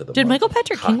 Welcome to the Did Michael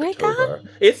Patrick King write that?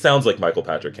 It sounds like Michael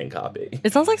Patrick King copy.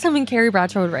 It sounds like something Carrie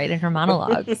Bradshaw would write in her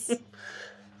monologues.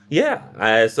 Yeah.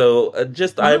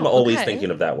 I'm always thinking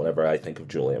of that whenever I think of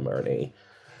Julia Murney.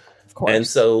 Of course. And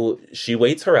so she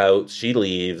waits her out, she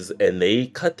leaves, and they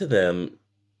cut to them.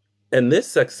 And this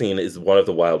sex scene is one of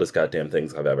the wildest goddamn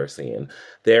things I've ever seen.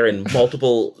 They're in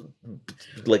multiple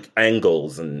like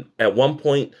angles, and at one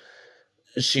point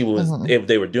she was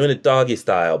they were doing it doggy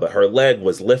style, but her leg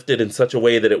was lifted in such a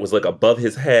way that it was like above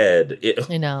his head.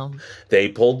 I know. They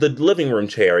pulled the living room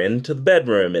chair into the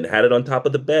bedroom and had it on top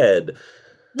of the bed.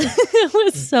 It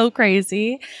was so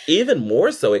crazy. Even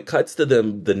more so, it cuts to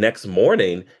them the next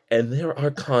morning, and there are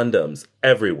condoms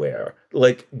everywhere,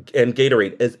 like, and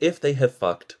Gatorade, as if they have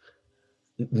fucked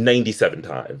 97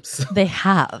 times. They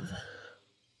have.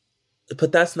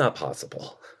 But that's not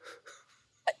possible.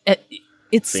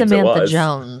 It's Samantha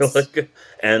Jones.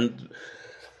 and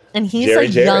he's Jerry a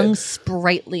Jared. Young,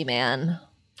 sprightly man.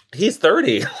 He's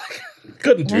 30.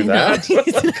 Couldn't do that.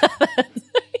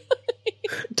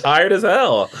 Tired as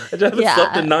hell. I just haven't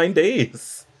slept in 9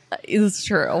 days. It's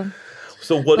true.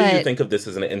 So what do you think of this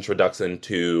as an introduction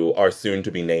to our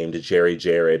soon-to-be-named Jerry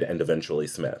Jared and eventually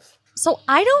Smith? So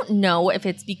I don't know if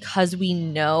it's because we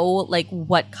know, like,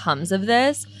 what comes of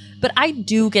this, but I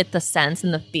do get the sense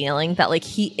and the feeling that, like,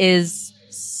 he is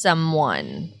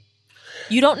someone.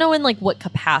 You don't know in, like, what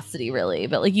capacity, really,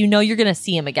 but, like, you know you're going to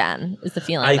see him again, is the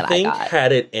feeling that I got. I think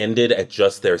had it ended at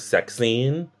just their sex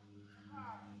scene,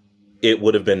 it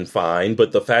would have been fine.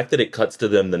 But the fact that it cuts to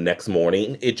them the next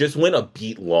morning, it just went a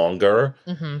beat longer.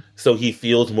 Mm-hmm. So he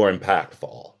feels more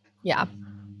impactful. Yeah.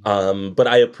 But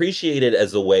I appreciate it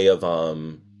as a way of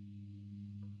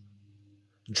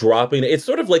dropping. It's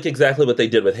sort of like exactly what they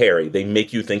did with Harry. They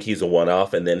make you think he's a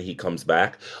one-off and then he comes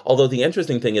back. Although the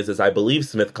interesting thing is I believe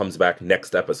Smith comes back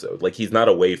next episode. Like, he's not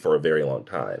away for a very long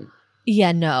time.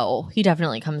 Yeah, no, he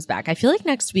definitely comes back. I feel like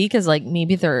next week is like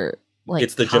maybe they're like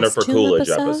it's the Jennifer Coolidge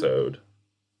episode.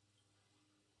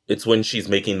 It's when she's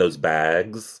making those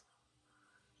bags.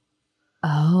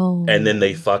 Oh. And then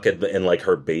they fuck in like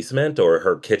her basement or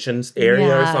her kitchen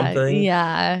area or something.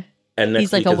 Yeah. And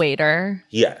he's like a waiter.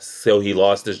 Yes. So he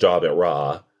lost his job at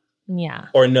Raw. Yeah.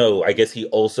 Or no, I guess he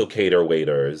also cater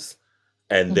waiters.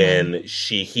 And then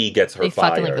he gets her fired. They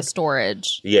fuck in like the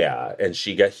storage. Yeah, and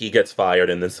he gets fired,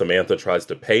 and then Samantha tries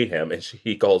to pay him, and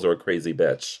he calls her a crazy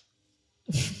bitch.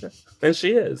 And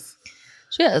she is.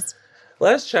 She is.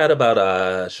 Let's chat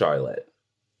about Charlotte.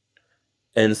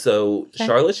 And so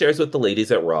Charlotte shares with the ladies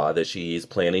at Raw that she's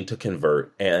planning to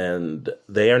convert, and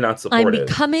they are not supportive. I'm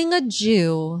becoming a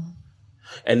Jew.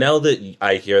 And now that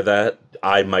I hear that,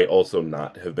 I might also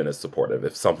not have been as supportive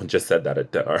if someone just said that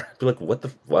at dinner. I'd be like,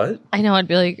 what? I know, I'd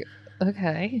be like,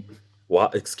 okay.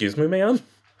 What? Excuse me, ma'am?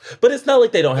 But it's not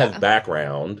like they don't have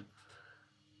background.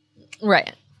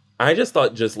 Right. I just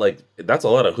thought that's a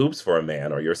lot of hoops for a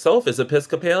man, or yourself is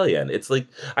Episcopalian. It's like,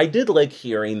 I did like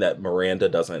hearing that Miranda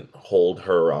doesn't hold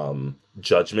her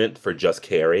judgment for just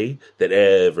Carrie, that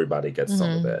everybody gets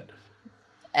some of it.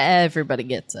 Everybody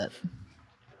gets it.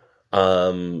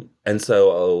 And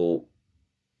so,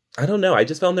 I don't know. I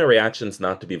just found their reactions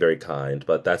not to be very kind,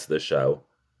 but that's the show.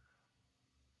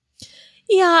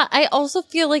 Yeah, I also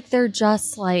feel like they're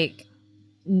just like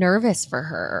nervous for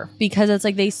her because it's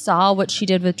like they saw what she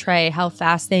did with Trey, how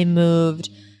fast they moved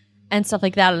and stuff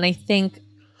like that. And I think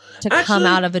to come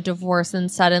out of a divorce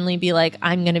and suddenly be like,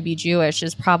 I'm going to be Jewish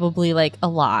is probably like a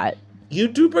lot. You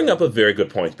do bring up a very good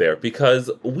point there, because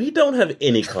we don't have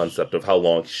any concept of how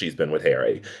long she's been with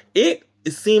Harry. It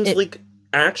seems like,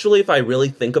 actually, if I really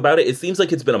think about it, it seems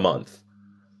like it's been a month.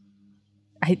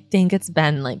 I think it's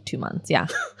been like 2 months, yeah.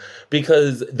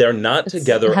 Because they're not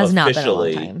together officially not been a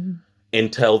long time.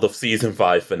 Until the season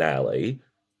 5 finale.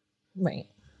 Right.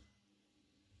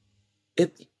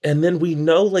 And then we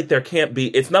know, like, there can't be...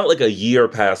 It's not like a year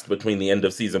passed between the end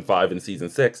of season 5 and season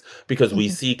 6, because we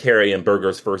see Carrie and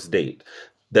Berger's first date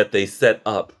that they set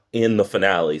up in the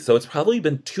finale. So it's probably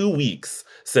been 2 weeks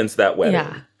since that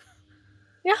wedding.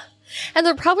 Yeah. And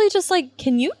they're probably just like,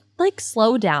 can you, like,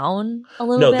 slow down a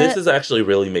little bit? No, this is actually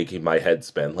really making my head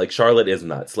spin. Like, Charlotte is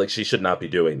nuts. Like, she should not be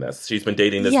doing this. She's been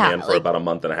dating this man for about a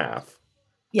month and a half.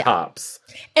 Yeah. Tops.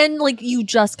 And like you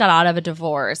just got out of a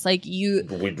divorce. Like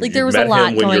there was a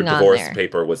lot going on there. When your divorce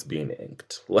paper was being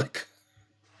inked. Like,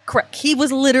 correct. He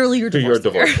was literally your divorce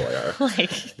lawyer.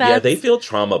 Yeah, they feel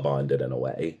trauma bonded in a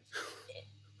way.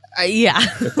 Yeah.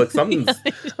 Like something's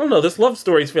I don't know, this love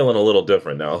story's feeling a little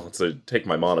different now. So take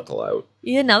my monocle out.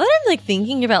 Yeah, now that I'm like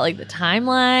thinking about like the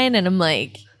timeline and I'm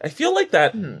like, I feel like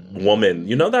that woman,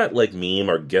 you know that like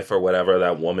meme or gif or whatever,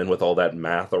 that woman with all that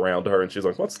math around her, and she's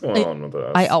like, what's going on with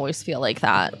this? I always feel like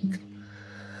that.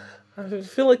 I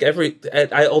feel like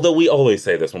although we always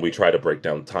say this when we try to break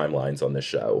down timelines on this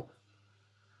show.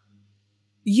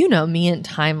 You know me and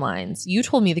timelines. You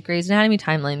told me the Grey's Anatomy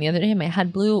timeline the other day. My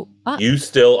head blew up. You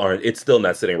still aren't, it's still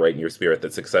not sitting right in your spirit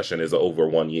that Succession is over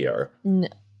 1 year. No.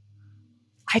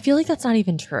 I feel like that's not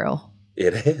even true.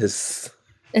 It is.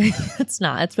 It's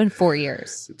not. It's been 4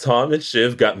 years. Tom and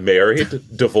Shiv got married,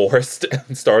 divorced,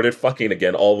 and started fucking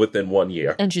again all within 1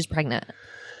 year. And she's pregnant.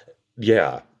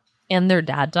 Yeah. And their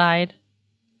dad died.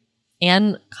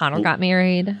 And Connor got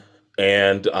married.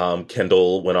 And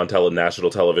Kendall went on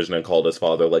national television and called his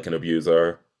father like an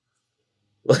abuser.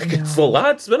 Like, it's a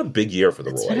lot. It's been a big year for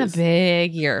the Roys. It's been a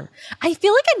big year. I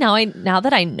feel like now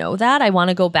that I know that, I want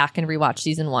to go back and rewatch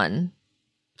season 1.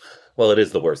 Well, it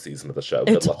is the worst season of the show.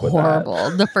 It's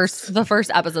horrible. The first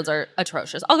episodes are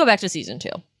atrocious. I'll go back to season 2.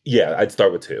 Yeah, I'd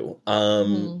start with 2.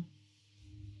 And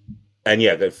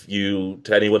yeah, to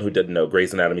anyone who didn't know,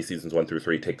 Grey's Anatomy seasons 1 through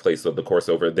 3 take place over the course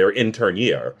over their intern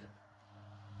year.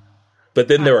 But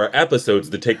then there are episodes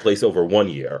that take place over 1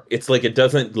 year. It's like it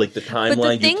doesn't, like the timeline,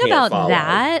 but the thing about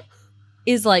that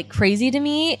is like crazy to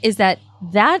me is that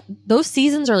those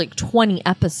seasons are like 20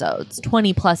 episodes,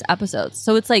 20 plus episodes.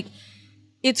 So it's like,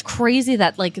 it's crazy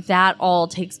that like that all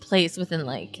takes place within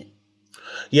like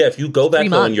yeah, if you go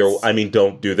back on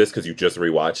don't do this because you just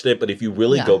rewatched it, but if you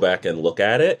really go back and look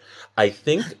at it, I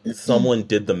think someone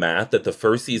did the math that the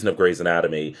first season of Grey's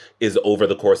Anatomy is over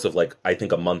the course of like, I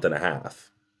think a month and a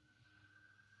half.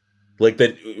 Like,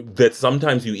 that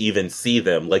sometimes you even see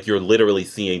them, like, you're literally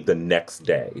seeing the next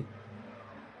day.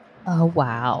 Oh,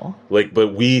 wow. Like,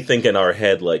 but we think in our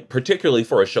head, like, particularly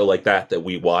for a show like that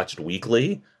we watched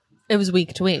weekly. It was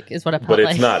week to week, is what it felt like. But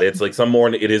it's like. not. It's like some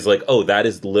morning, it is like, oh, that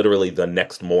is literally the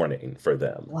next morning for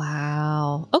them.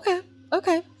 Wow. Okay.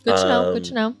 Good to know. Good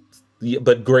to know. Yeah,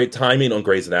 but great timing on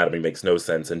Grey's Anatomy makes no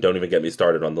sense, and don't even get me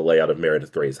started on the layout of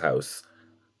Meredith Grey's house.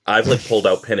 I've like pulled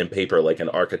out pen and paper like an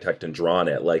architect and drawn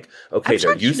it. Like, okay,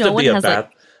 there used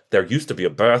to be a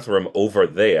bathroom over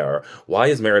there. Why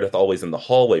is Meredith always in the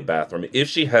hallway bathroom if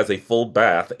she has a full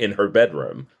bath in her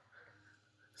bedroom?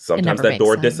 Sometimes that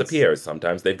door disappears.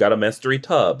 Sometimes they've got a mystery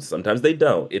tub. Sometimes they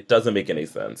don't. It doesn't make any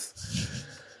sense.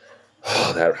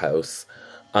 Oh, that house.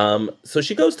 So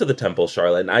she goes to the temple,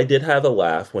 Charlotte, and I did have a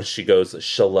laugh when she goes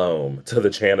shalom to the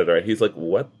janitor, and he's like,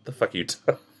 "What the fuck are you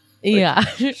doing?" Yeah,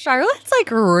 Charlotte's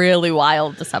like really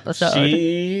wild this episode.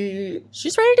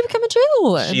 She's ready to become a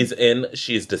Jew.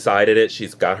 She's decided it.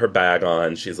 She's got her bag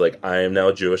on. She's like, I am now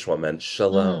a Jewish woman.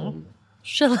 Shalom.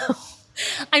 Shalom.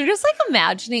 I'm just like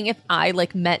imagining if I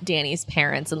like met Danny's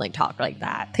parents and like talked like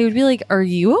that. They would be like, are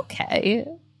you okay?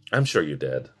 I'm sure you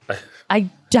did. I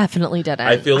definitely didn't.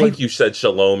 I feel like you said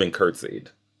shalom and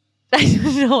curtsied.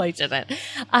 No, I didn't.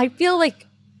 I feel like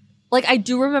I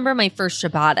do remember my first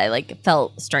Shabbat, I like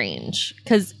felt strange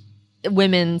because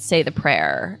women say the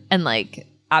prayer and like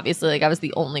obviously like I was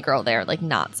the only girl there like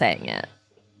not saying it.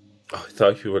 Oh, I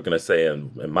thought you were going to say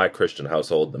in my Christian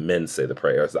household the men say the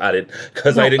prayers. I didn't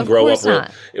because I didn't grow up.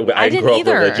 I didn't grow up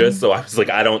religious, so I was like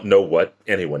I don't know what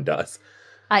anyone does.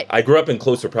 I grew up in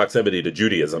closer proximity to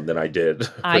Judaism than I did.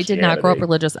 I did not grow up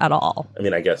religious at all. I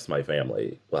mean, I guess my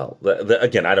family. Well,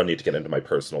 again, I don't need to get into my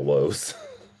personal woes.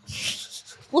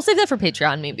 We'll save that for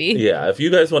Patreon, maybe. Yeah, if you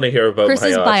guys want to hear about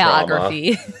Chris's my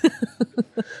biography.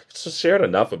 Just shared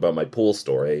enough about my pool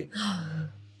story.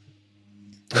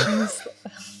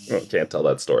 Can't tell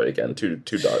that story again. Too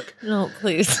dark. No,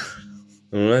 please.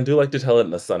 I do like to tell it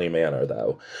in a sunny manner,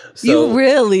 though. So, you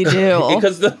really do.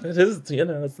 Because it is,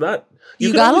 it's not.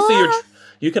 You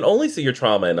can only see your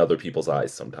trauma in other people's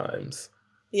eyes sometimes.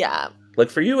 Yeah. Like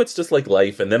for you, it's just like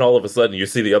life, and then all of a sudden you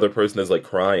see the other person is like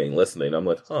crying, listening. I'm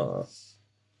like, huh.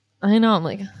 I know. I'm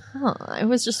like, huh. I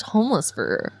was just homeless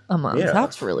for a month. Yeah.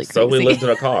 That's really crazy. So we lived in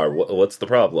a car. What's the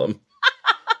problem?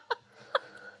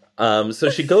 So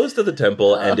she goes to the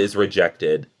temple and is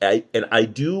rejected. And I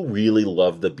do really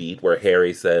love the beat where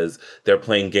Harry says they're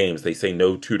playing games. They say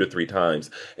no 2 to 3 times.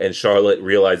 And Charlotte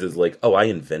realizes like, oh, I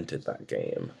invented that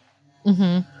game.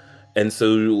 Mm-hmm. And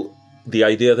so the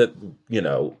idea that,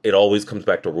 it always comes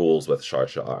back to rules with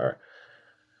Char.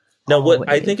 Now, what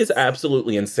I think is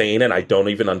absolutely insane, and I don't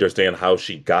even understand how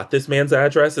she got this man's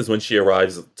address, is when she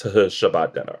arrives to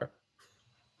Shabbat dinner.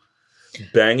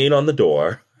 Banging on the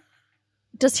door.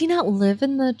 Does he not live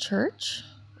in the church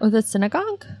or the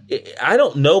synagogue? I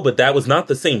don't know, but that was not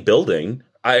the same building.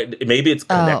 Maybe it's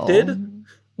connected. Oh.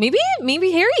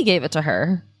 Maybe Harry gave it to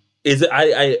her. Is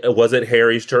it? Was it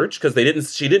Harry's church?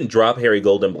 Because she didn't drop Harry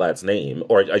Goldenblatt's name,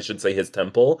 or I should say his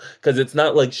temple. Because it's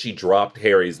not like she dropped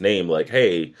Harry's name. Like,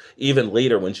 hey, even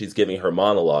later when she's giving her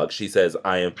monologue, she says,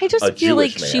 "I am." I just feel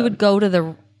like man. she would go to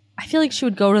the. I feel like she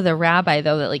would go to the rabbi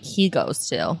though that like he goes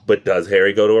to. But does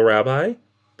Harry go to a rabbi?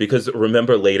 Because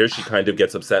remember later she kind of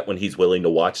gets upset when he's willing to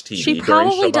watch TV. She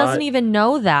probably doesn't even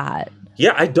know that.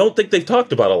 Yeah, I don't think they've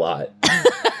talked about a lot.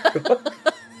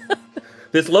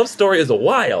 This love story is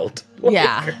wild.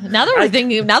 Yeah. Now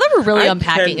that we're really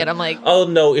unpacking it, I'm like, oh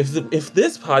no! If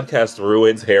this podcast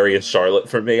ruins Harry and Charlotte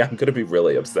for me, I'm going to be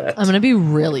really upset. I'm going to be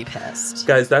really pissed,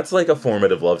 guys. That's like a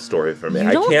formative love story for me.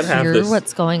 I can't have this.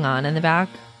 What's going on in the back?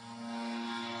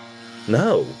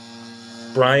 No,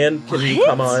 Brian, can you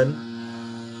come on?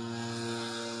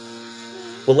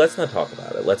 Well, let's not talk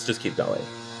about it. Let's just keep going.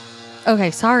 Okay,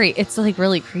 sorry. It's like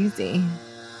really crazy.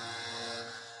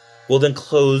 Well, then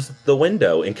close the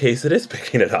window in case it is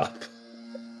picking it up.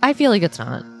 I feel like it's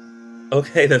not.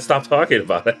 Okay, then stop talking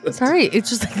about it. Sorry, it's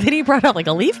just like then he brought out like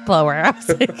a leaf blower. I was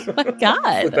like, oh my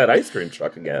God. With that ice cream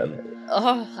truck again.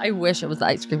 Oh, I wish it was the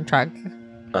ice cream truck.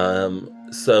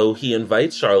 So he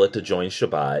invites Charlotte to join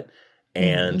Shabbat,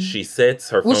 and she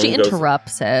sits, her phone goes... Well, she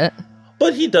interrupts it.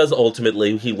 But he does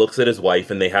ultimately, he looks at his wife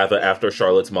and they have after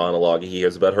Charlotte's monologue, he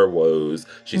hears about her woes.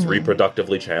 She's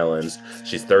reproductively challenged.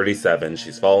 She's 37.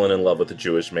 She's fallen in love with a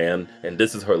Jewish man. And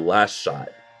this is her last shot.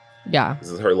 Yeah. This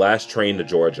is her last train to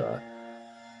Georgia.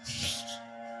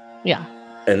 Yeah.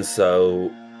 And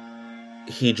so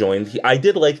he joined. I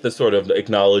did like the sort of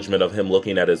acknowledgement of him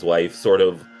looking at his wife, sort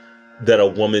of that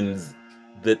women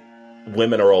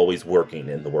are always working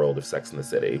in the world of Sex and the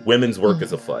City. Women's work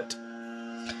is afoot.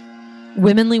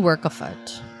 Womenly work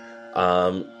afoot.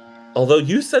 Although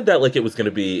you said that like it was going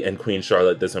to be in Queen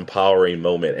Charlotte this empowering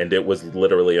moment, and it was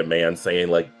literally a man saying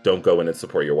like, "Don't go in and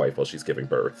support your wife while she's giving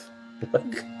birth."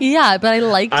 Like, yeah, but I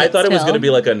liked it. I thought it was going to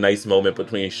be like a nice moment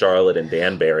between Charlotte and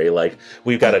Danbury. Like,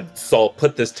 we've got to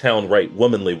put this town right.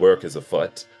 Womanly work is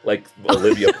afoot. Like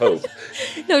Olivia Pope.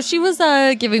 No, she was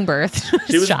giving birth.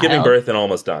 She was giving birth and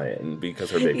almost dying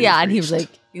because her baby. Yeah, and he was like,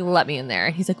 "You let me in there."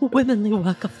 And he's like, "Womanly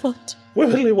work afoot."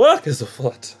 Womanly work is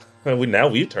afoot. And now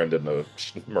we've turned into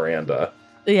Miranda.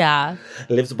 Yeah.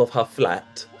 Lives above her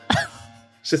flat.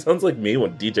 She sounds like me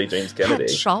when DJ James Kennedy.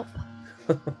 Pet shop.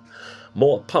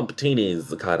 More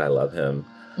pumptinis. God, I love him.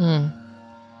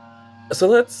 So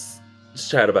let's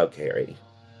chat about Carrie.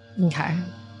 Okay.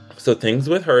 So things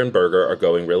with her and Berger are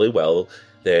going really well.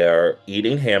 They're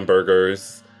eating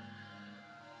hamburgers.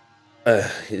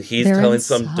 He's They're telling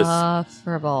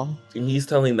insufferable. He's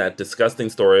telling that disgusting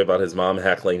story about his mom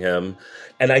heckling him.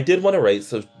 And I did want to write,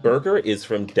 so Berger is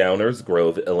from Downers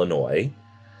Grove, Illinois.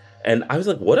 And I was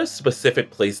like, what a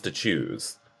specific place to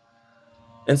choose.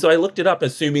 And so I looked it up,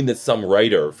 assuming that some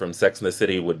writer from Sex and the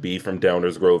City would be from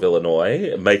Downers Grove,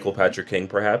 Illinois. Michael Patrick King,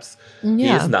 perhaps. Yeah.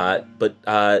 He is not. But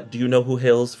do you know who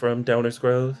hails from Downers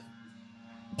Grove?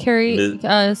 Carrie,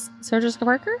 Sarah Jessica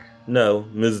Parker? No,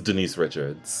 Ms. Denise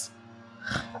Richards.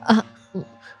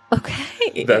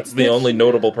 Okay. That's the only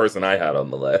notable person I had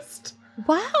on the list.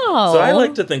 Wow. So I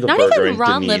like to think of Not Berger even and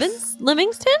Ron Denise.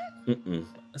 Livingston? Mm-mm.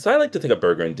 So I like to think of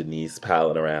Berger and Denise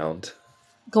palling around.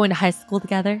 Going to high school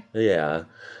together? Yeah.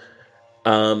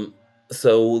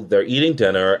 So they're eating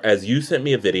dinner. As you sent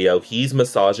me a video, he's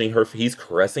massaging her. He's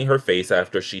caressing her face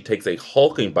after she takes a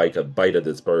hulking bite of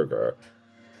this burger.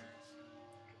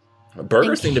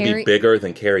 Burger seemed to be bigger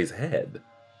than Carrie's head.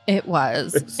 It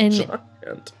was. It's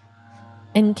giant.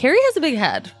 And Carrie has a big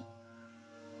head.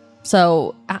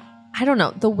 So, I don't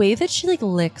know. The way that she, like,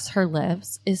 licks her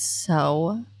lips is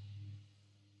so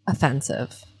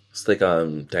offensive. It's like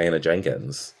Diana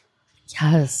Jenkins.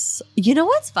 Yes. You know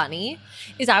what's funny?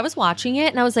 Is I was watching it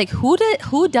and I was like,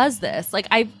 who does this? Like,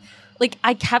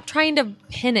 I kept trying to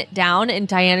pin it down, and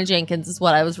Diana Jenkins is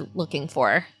what I was looking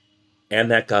for. And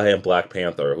that guy in Black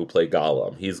Panther who played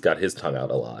Gollum. He's got his tongue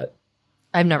out a lot.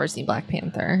 I've never seen Black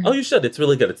Panther. Oh, you should. It's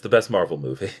really good. It's the best Marvel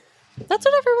movie. That's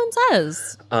what everyone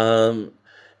says.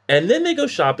 And then they go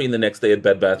shopping the next day at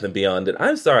Bed Bath & Beyond. And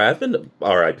I'm sorry, I've been to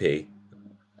R.I.P.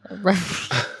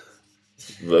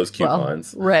 Those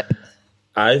coupons. Well, rip.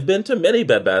 I've been to many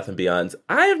Bed Bath & Beyonds.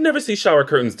 I have never seen shower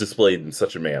curtains displayed in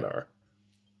such a manner.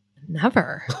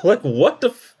 Never. Like, what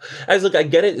the I was like, I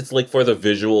get it. It's like for the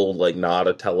visual, like, not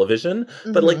a television.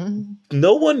 But, like,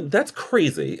 no one, that's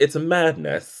crazy. It's a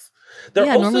madness.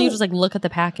 Normally you just, like, look at the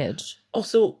package.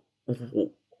 Also,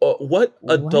 what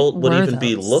adult would even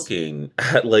be looking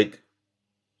at, like,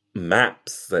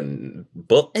 maps and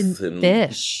books and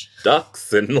fish,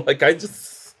 ducks, and, like,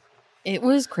 it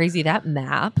was crazy, that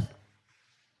map.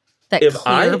 If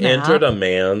I entered a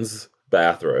man's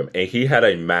bathroom and he had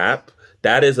a map,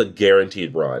 that is a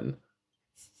guaranteed run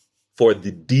for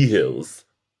the D Hills.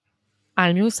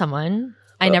 I knew someone.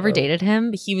 I never dated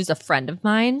him, but he was a friend of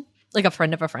mine, like a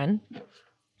friend of a friend.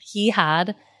 He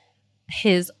had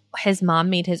his mom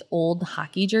made his old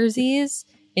hockey jerseys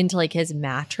into like his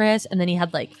mattress, and then he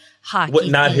had like hockey. What?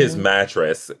 Not his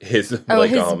mattress. His his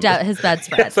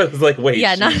bedspread. So I was like, wait,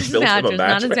 yeah, not his mattress,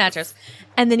 not his mattress.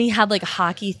 And then he had like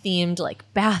hockey themed like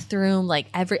bathroom, like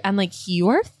I'm like, you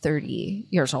are 30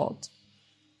 years old.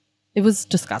 It was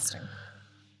disgusting.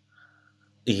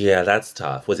 Yeah, that's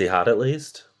tough. Was he hot at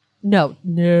least? No.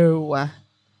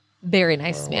 Very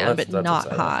nice man, but not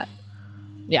hot.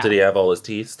 Yeah. Did he have all his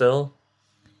teeth still?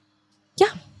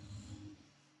 Yeah.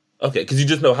 Okay, because you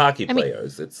just know hockey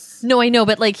players. No, I know,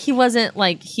 but like he wasn't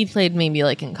like he played maybe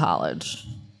like in college.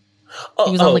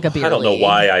 He was on like a beer I don't know league.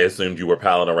 why I assumed you were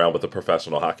palling around with a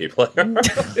professional hockey player.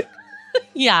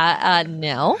 Yeah,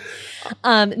 no.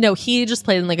 No, he just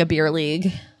played in like a beer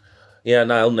league. Yeah,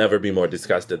 and I'll never be more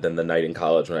disgusted than the night in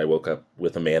college when I woke up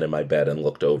with a man in my bed and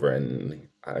looked over and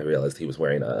I realized he was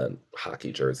wearing a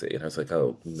hockey jersey. And I was like,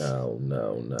 oh, no.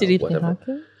 Did he play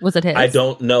hockey? Was it his? I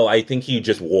don't know. I think he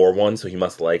just wore one, so he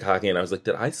must like hockey. And I was like,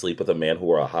 did I sleep with a man who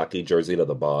wore a hockey jersey to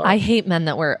the bar? I hate men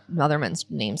that wear other men's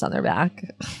names on their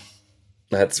back.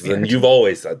 And you've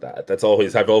always said that.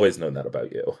 I've always known that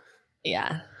about you.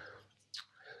 Yeah.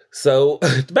 So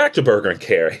back to Berger and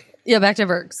Carrie. Yeah, back to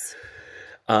Bergs.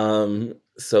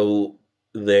 So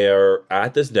they're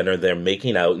at this dinner. They're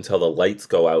making out until the lights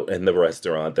go out in the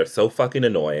restaurant. They're so fucking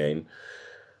annoying.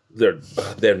 They're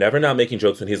never not making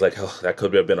jokes when he's like, oh, that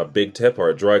could have been a big tip or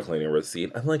a dry cleaning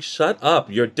receipt. I'm like, shut up.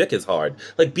 Your dick is hard.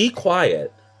 Like, be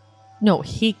quiet. No,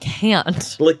 he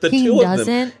can't. Like the he two doesn't. of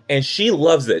them. And she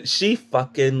loves it. She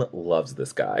fucking loves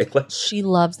this guy. Like, she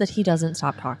loves that he doesn't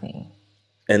stop talking.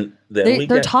 And then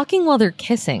they're talking while they're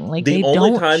kissing. Like the they only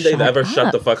don't time they've ever up.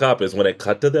 shut the fuck up is when it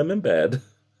cut to them in bed.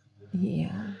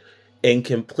 Yeah. In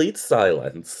complete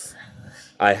silence.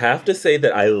 I have to say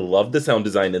that I love the sound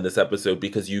design in this episode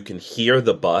because you can hear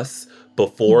the bus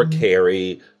before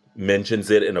Carrie mentions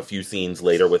it in a few scenes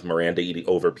later with Miranda eating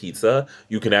over pizza.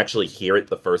 You can actually hear it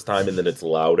the first time and then it's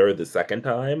louder the second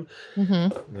time.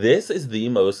 This is the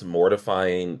most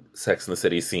mortifying Sex and the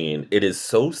City scene. It is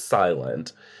so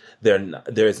silent.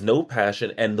 There's no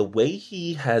passion. And the way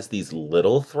he has these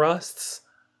little thrusts.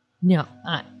 No,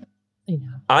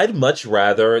 I'd much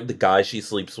rather the guy she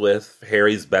sleeps with,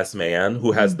 Harry's best man,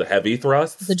 who has the heavy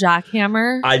thrusts. The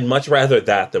jackhammer. I'd much rather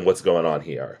that than what's going on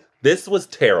here. This was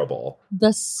terrible.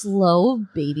 The slow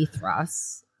baby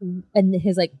thrusts and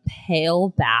his like pale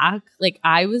back. Like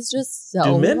I was just so.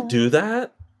 Do men do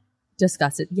that?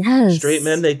 Disgusted. Yes. Straight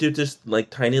men, they do just like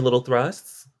tiny little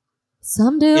thrusts?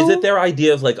 Some do. Is it their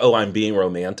idea of like, oh, I'm being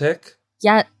romantic?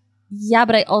 Yeah. Yeah,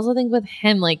 but I also think with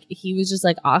him, like, he was just,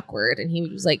 like, awkward. And he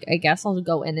was like, I guess I'll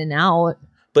go in and out.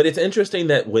 But it's interesting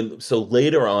that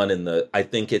later on I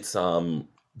think it's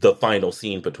the final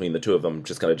scene between the two of them, I'm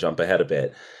just going to jump ahead a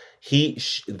bit.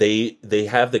 They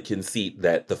have the conceit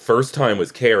that the first time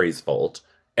was Carrie's fault,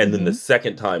 and then the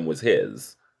second time was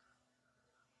his.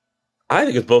 I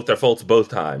think it's both their faults both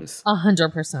times.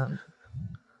 100%.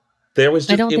 I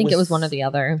don't think it was one or the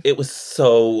other. It was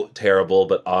so terrible,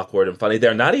 but awkward and funny.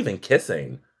 They're not even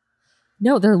kissing.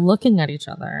 No, they're looking at each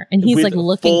other, and he's like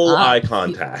looking full up. eye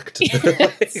contact.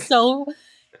 It's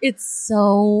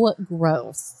so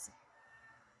gross.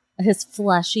 His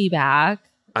fleshy back.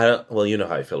 Well, you know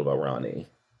how I feel about Ronnie.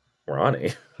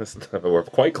 We're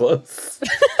quite close.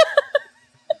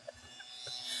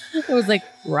 I was like,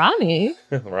 Ronnie?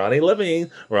 Ronnie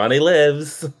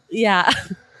lives. Yeah.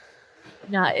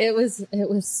 No, it was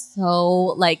so,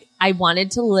 like, I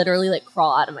wanted to literally, like,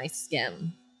 crawl out of my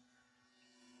skin.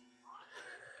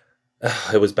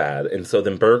 It was bad. And so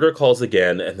then Berger calls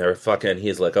again, and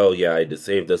he's like, oh, yeah, I had to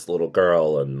save this little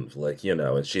girl, and, like, you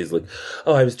know, and she's like,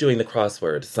 oh, I was doing the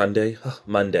crossword. Sunday? Oh,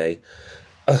 Monday.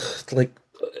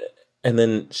 And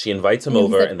then she invites him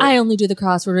over. Like, I only do the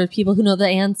crossword with people who know the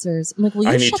answers. I'm like, well,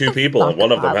 I need two people, and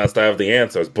one of them has to have the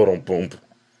answers. Boom, boom.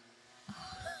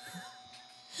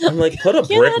 I'm like, put a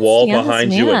brick wall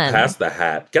behind you and pass the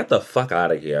hat. Get the fuck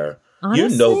out of here. Honestly,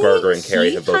 you know Berger and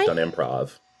Carrie have both done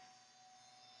improv.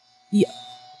 Yeah.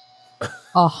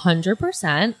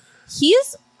 100%.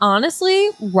 He's honestly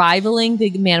rivaling the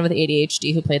man with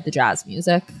ADHD who played the jazz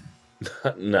music.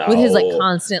 No. With his, like,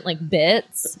 constant, like,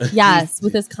 bits. Yes,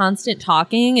 with his constant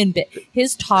talking. And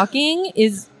his talking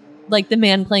is like the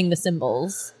man playing the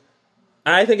cymbals.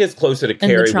 I think it's closer to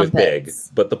Carrie with Big.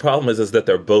 But the problem is that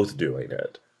they're both doing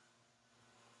it.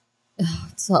 Oh,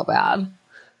 it's so bad.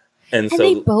 And so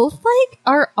they both, like,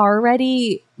 are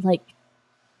already, like...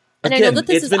 And again, I know that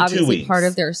this is obviously part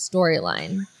of their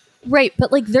storyline. Right,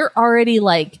 but, like, they're already,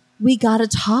 like, we gotta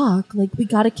talk. Like, we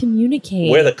gotta communicate.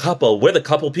 We're the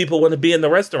couple people want to be in the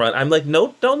restaurant. I'm like,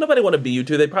 no, don't nobody want to be you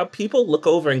two. People look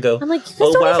over and go, I'm like, you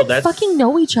guys don't even fucking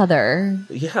know each other.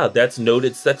 Yeah, that's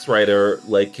noted sex writer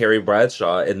like Carrie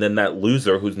Bradshaw, and then that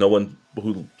loser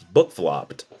who book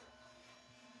flopped.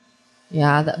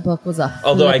 Yeah, that book was a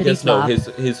Although I guess flop. No,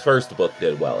 his first book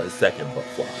did well. His second book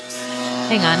flops.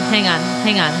 Hang on.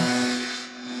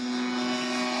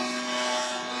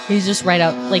 He's just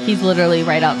he's literally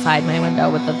right outside my window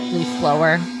with the leaf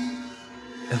blower.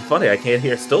 And funny,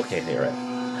 still can't hear it.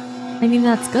 I mean,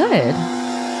 that's good.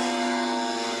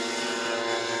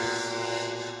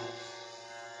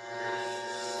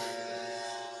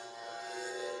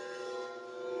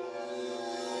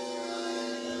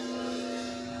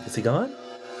 Is he gone?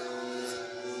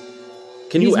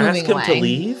 Can you ask him to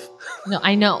leave? No,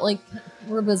 I know. Like,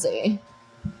 we're busy.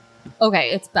 Okay,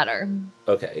 it's better.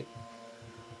 Okay.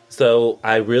 So,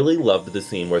 I really loved the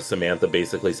scene where Samantha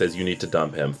basically says, you need to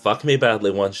dump him. Fuck me badly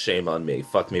once, shame on me.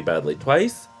 Fuck me badly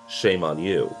twice, shame on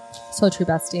you. So true,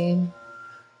 bestie.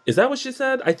 Is that what she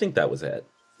said? I think that was it.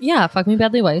 Yeah, fuck me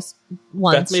badly once.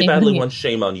 Fuck me badly once,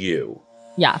 shame on you.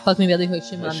 Yeah, fuck me badly twice,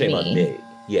 shame on me.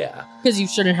 Yeah. Because you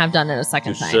shouldn't have done it a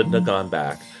second time. You shouldn't have gone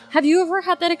back. Have you ever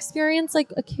had that experience,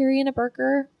 like a Carrie and a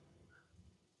Berger?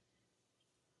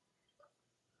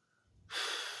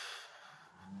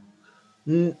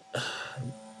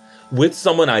 With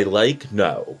someone I like,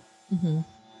 no. Mm-hmm.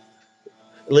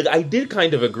 Like, I did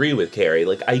kind of agree with Carrie.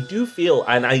 Like, I do feel,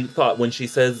 and I thought when she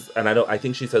says, and I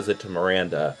think she says it to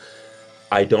Miranda,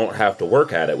 I don't have to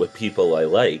work at it with people I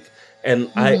like.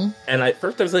 And at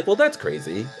first I was like, well, that's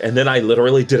crazy. And then I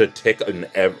literally did a tick and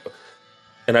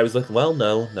I was like, well,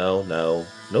 no.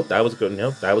 Nope, that was good.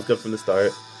 Nope, that was good from the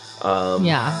start.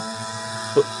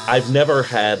 But I've never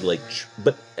had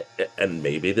and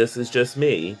maybe this is just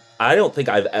me. I don't think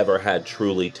I've ever had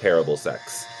truly terrible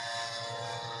sex.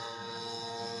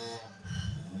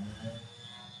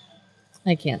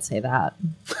 I can't say that.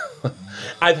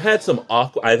 I've had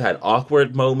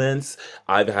awkward moments.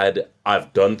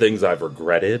 I've done things I've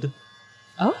regretted.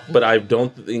 Oh. But I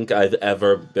don't think I've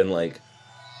ever been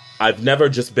I've never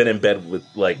just been in bed with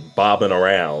bobbing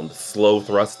around, slow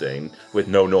thrusting with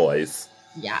no noise.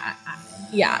 Yeah.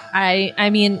 I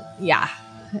mean, yeah.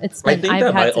 It's been, I think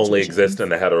that might only exist in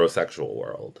the heterosexual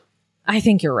world. I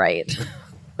think you're right.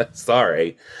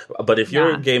 Sorry. But if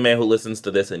you're a gay man who listens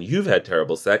to this and you've had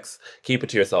terrible sex, keep it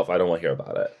to yourself. I don't want to hear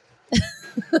about it.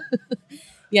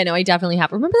 Yeah, no, I definitely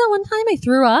have. Remember that one time I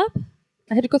threw up?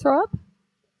 I had to go throw up?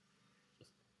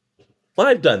 Well,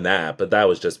 I've done that, but that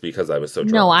was just because I was so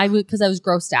drunk. No, because I was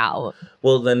grossed out.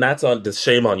 Well, then that's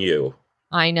shame on you.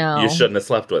 I know. You shouldn't have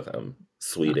slept with him,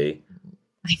 sweetie.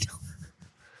 I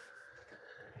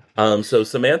know. So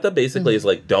Samantha basically is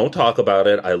like, don't talk about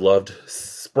it. I loved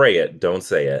spray it, don't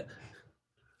say it.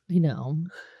 I know.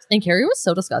 And Carrie was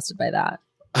so disgusted by that.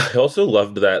 I also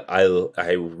loved that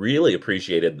I really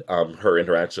appreciated her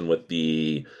interaction with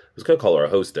I was going to call her a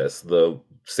hostess, the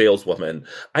saleswoman.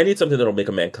 I need something that'll make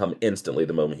a man come instantly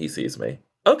the moment he sees me.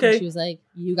 Okay. And she was like,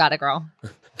 you got it, girl.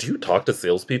 Do you talk to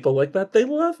salespeople like that? They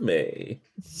love me.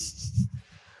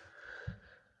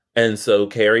 And so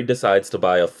Carrie decides to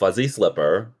buy a fuzzy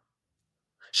slipper.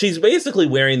 She's basically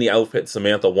wearing the outfit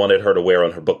Samantha wanted her to wear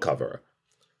on her book cover.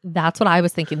 That's what I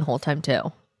was thinking the whole time,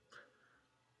 too.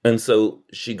 And so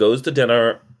she goes to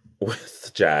dinner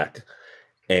with Jack,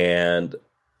 and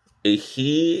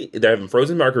they're having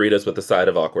frozen margaritas with a side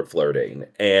of awkward flirting.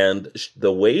 And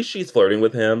the way she's flirting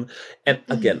with him, and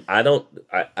again,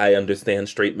 I understand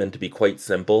straight men to be quite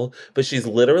simple, but she's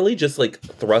literally just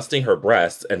thrusting her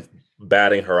breasts and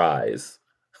batting her eyes.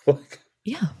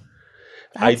 Yeah.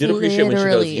 I did appreciate when she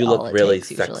goes, you look really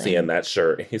sexy in that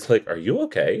shirt. He's like, are you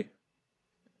okay?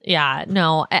 Yeah,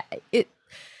 no.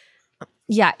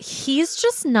 He's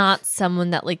just not someone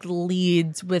that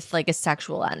leads with a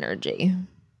sexual energy.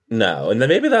 No, and then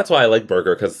maybe that's why I like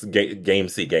Burger, because game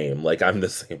see game. I'm the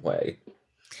same way.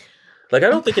 I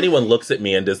don't think anyone looks at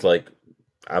me and is like,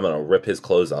 I'm going to rip his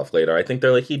clothes off later. I think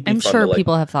they're he'd be I'm fun sure to,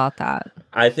 people have thought that.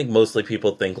 I think mostly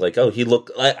people think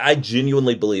I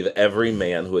genuinely believe every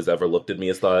man who has ever looked at me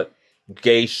has thought,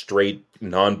 gay, straight,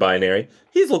 non-binary,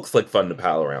 he looks like fun to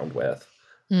pal around with.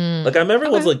 I'm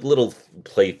everyone's little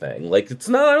plaything. It's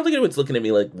not, I don't think anyone's looking at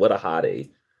me what a hottie.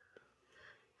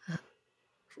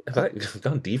 Have I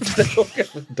gone deep?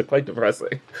 They're quite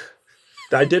depressing.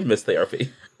 I did miss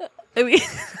therapy. I mean,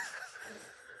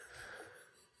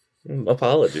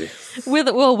 apologies.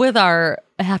 With our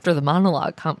after the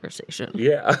monologue conversation.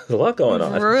 Yeah, a lot going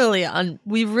on.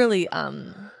 We've really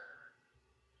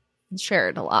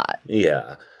shared a lot.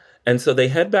 Yeah. And so they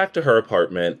head back to her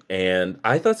apartment, and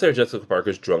I thought Sarah Jessica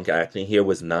Parker's drunk acting here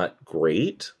was not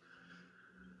great.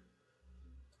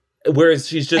 Whereas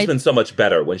she's just been so much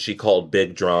better when she called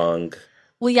Big drunk.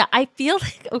 Well, yeah, I feel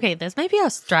okay, this might be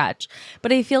a stretch,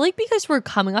 but I feel because we're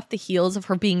coming off the heels of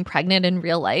her being pregnant in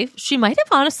real life, she might have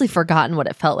honestly forgotten what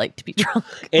it felt like to be drunk.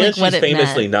 And she's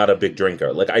famously not a big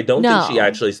drinker. I don't think she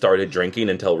actually started drinking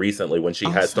until recently when she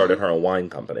had started her own wine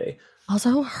company.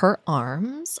 Also, her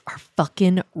arms are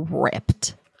fucking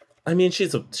ripped. I mean,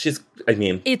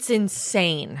 it's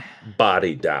insane.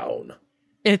 Body down.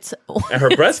 And her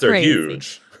breasts are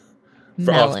huge.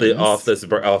 Off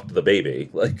the baby.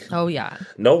 Oh yeah.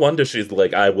 No wonder she's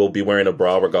I will be wearing a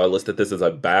bra regardless that this is a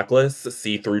backless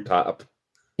see-through top.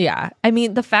 Yeah. I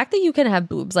mean, the fact that you can have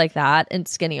boobs like that and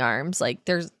skinny arms,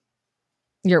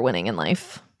 you're winning in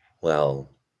life. Well,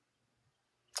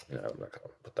 I'm not gonna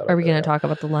put that. Are we gonna talk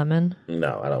about the lemon?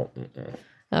 No, I don't.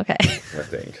 Okay. I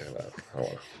think I don't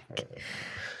want to.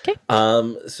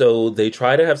 Okay. So they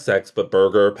try to have sex, but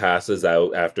Berger passes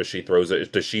out after she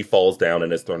falls down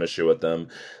and has thrown a shoe at them.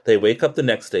 They wake up the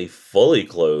next day fully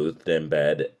clothed in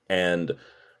bed and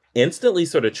instantly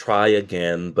sort of try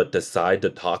again, but decide to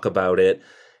talk about it.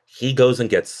 He goes and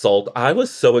gets salt. I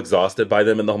was so exhausted by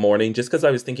them in the morning just because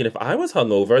I was thinking if I was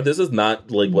hungover, this is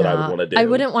not what I would want to do. I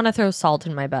wouldn't want to throw salt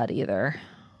in my bed either.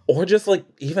 Or just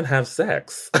even have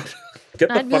sex. Get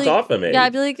the fuck off of me. Yeah,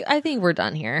 I'd be I think we're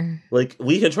done here.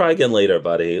 We can try again later,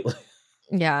 buddy.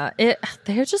 Yeah, they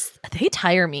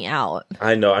tire me out.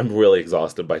 I know, I'm really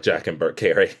exhausted by Jack and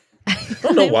Carrie. I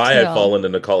don't know why I've fallen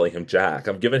into calling him Jack.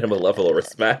 I'm giving him a level of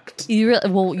respect. You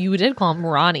did call him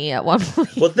Ronnie at one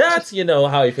point. Well, that's,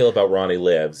 how I feel about Ronnie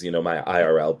Lives, my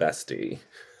IRL bestie.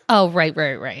 Oh,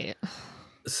 right.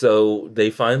 So they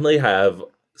finally have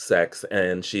sex,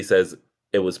 and she says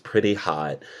it was pretty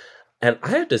hot. And I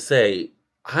have to say,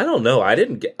 I don't know.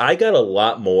 I got a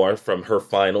lot more from her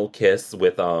final kiss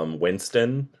with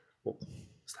Winston.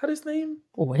 Is that his name?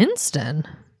 Winston?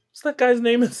 What's that guy's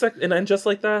name in And Just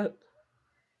Like That?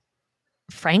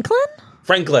 Franklin.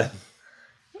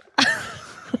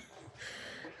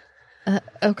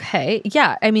 Okay.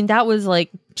 Yeah. I mean, that was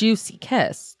like juicy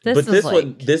kiss. This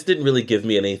didn't really give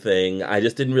me anything. I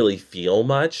just didn't really feel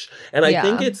much. And I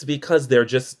think it's because they're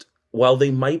just, while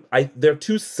they're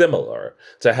too similar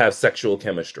to have sexual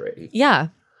chemistry. Yeah.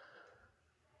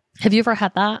 Have you ever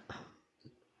had that?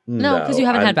 No, because you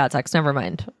haven't had bad sex. Never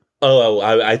mind. Oh,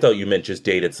 I thought you meant just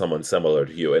dated someone similar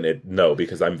to you. And no,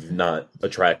 because I'm not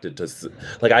attracted to,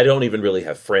 I don't even really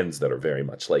have friends that are very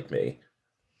much like me.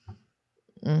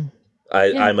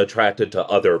 I'm attracted to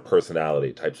other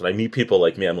personality types. When I meet people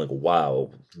like me, I'm like, wow,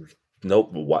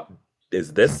 nope, what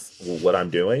is this? What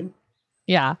I'm doing?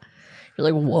 Yeah.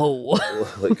 You're like, whoa.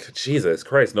 Jesus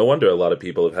Christ. No wonder a lot of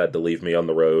people have had to leave me on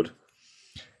the road.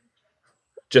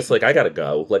 Just I gotta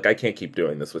go. I can't keep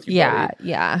doing this with you, buddy.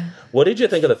 Yeah. What did you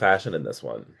think of the fashion in this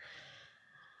one?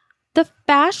 The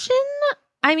fashion,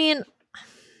 I mean,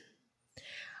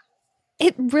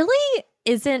 it really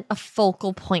isn't a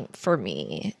focal point for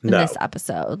me in this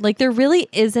episode. There really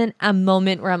isn't a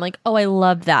moment where I'm like, oh, I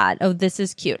love that. Oh, this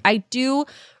is cute. I do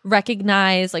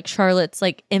recognize Charlotte's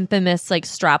infamous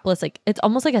strapless, it's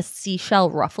almost like a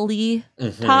seashell ruffly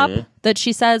top that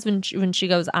she says when she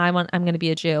goes, I'm going to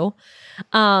be a Jew.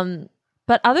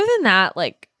 But other than that,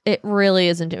 it really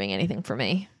isn't doing anything for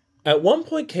me. At one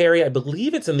point, Carrie, I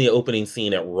believe it's in the opening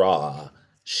scene at Raw,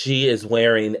 she is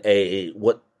wearing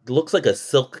what looks like a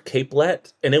silk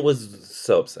capelet, and it was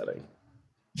so upsetting.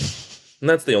 And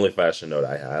that's the only fashion note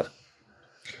I had.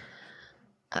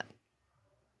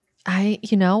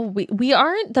 We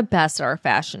aren't the best at our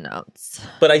fashion notes.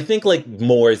 But I think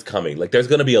more is coming. There's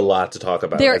going to be a lot to talk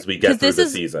about as we get through the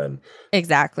season.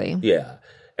 Exactly. Yeah.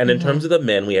 And in terms of the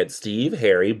men, we had Steve,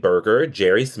 Harry, Berger,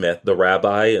 Jerry Smith, the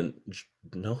rabbi, and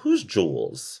who's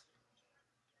Jules?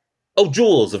 Oh,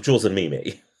 Jules of Jules and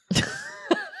Mimi.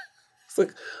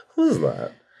 It's who's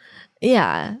that?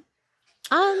 Yeah.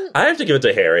 I have to give it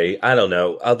to Harry. I don't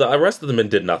know. The rest of the men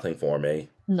did nothing for me.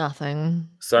 Nothing.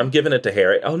 So I'm giving it to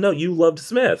Harry. Oh, no, you loved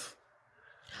Smith.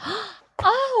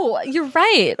 Oh, you're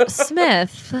right.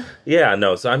 Smith. Yeah,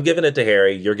 no, so I'm giving it to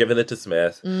Harry. You're giving it to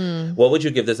Smith. What would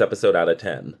you give this episode out of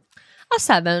 10? A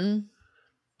 7.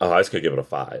 Oh, I was going to give it a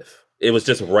 5. It was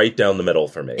just right down the middle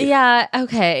for me. Yeah,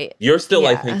 okay. You're still,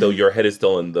 I think, though, your head is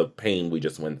still in the pain we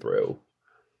just went through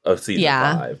of season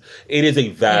 5. It is a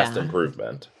vast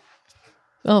improvement.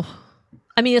 Oh,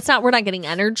 I mean, we're not getting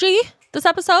energy this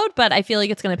episode, but I feel like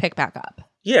it's going to pick back up.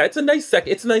 Yeah, it's a nice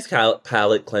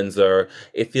palate cleanser.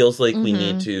 It feels like we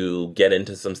need to get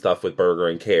into some stuff with Berger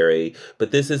and Carrie, but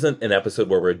this isn't an episode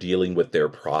where we're dealing with their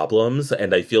problems,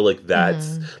 and I feel like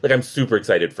that's I'm super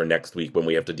excited for next week when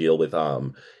we have to deal with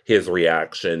his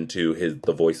reaction to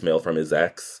the voicemail from his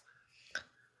ex.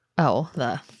 Oh,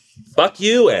 the fuck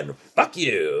you and fuck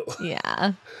you.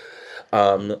 Yeah.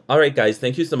 All right, guys,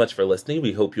 thank you so much for listening.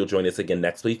 We hope you'll join us again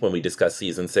next week when we discuss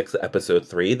Season 6, Episode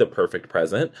 3, The Perfect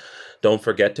Present. Don't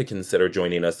forget to consider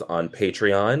joining us on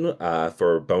Patreon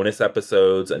for bonus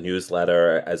episodes, a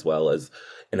newsletter, as well as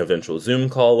an eventual Zoom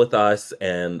call with us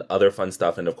and other fun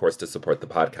stuff, and, of course, to support the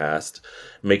podcast.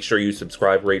 Make sure you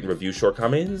subscribe, rate, and review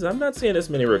Shortcomings. I'm not seeing as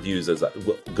many reviews as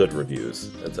good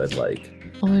reviews as I'd like.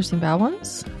 Oh, there's some bad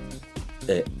ones?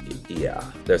 Yeah,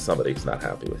 there's somebody who's not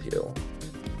happy with you.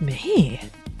 Me?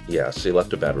 Yeah, she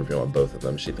left a bad review on both of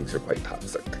them. She thinks you're quite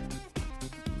toxic.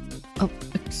 Oh,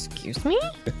 excuse me?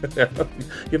 You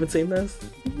haven't seen this?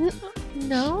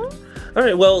 No. All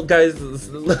right, well, guys,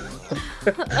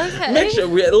 okay. Make sure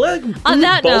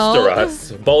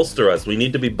bolster us. We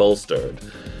need to be bolstered.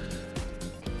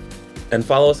 And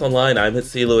follow us online. I'm at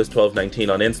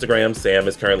CLewis1219 on Instagram. Sam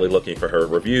is currently looking for her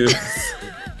reviews.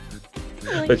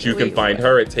 But you can find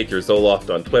her at Take Your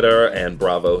Zoloft on Twitter and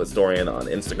Bravo Historian on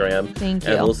Instagram. Thank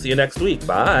you. And we'll see you next week.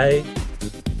 Bye.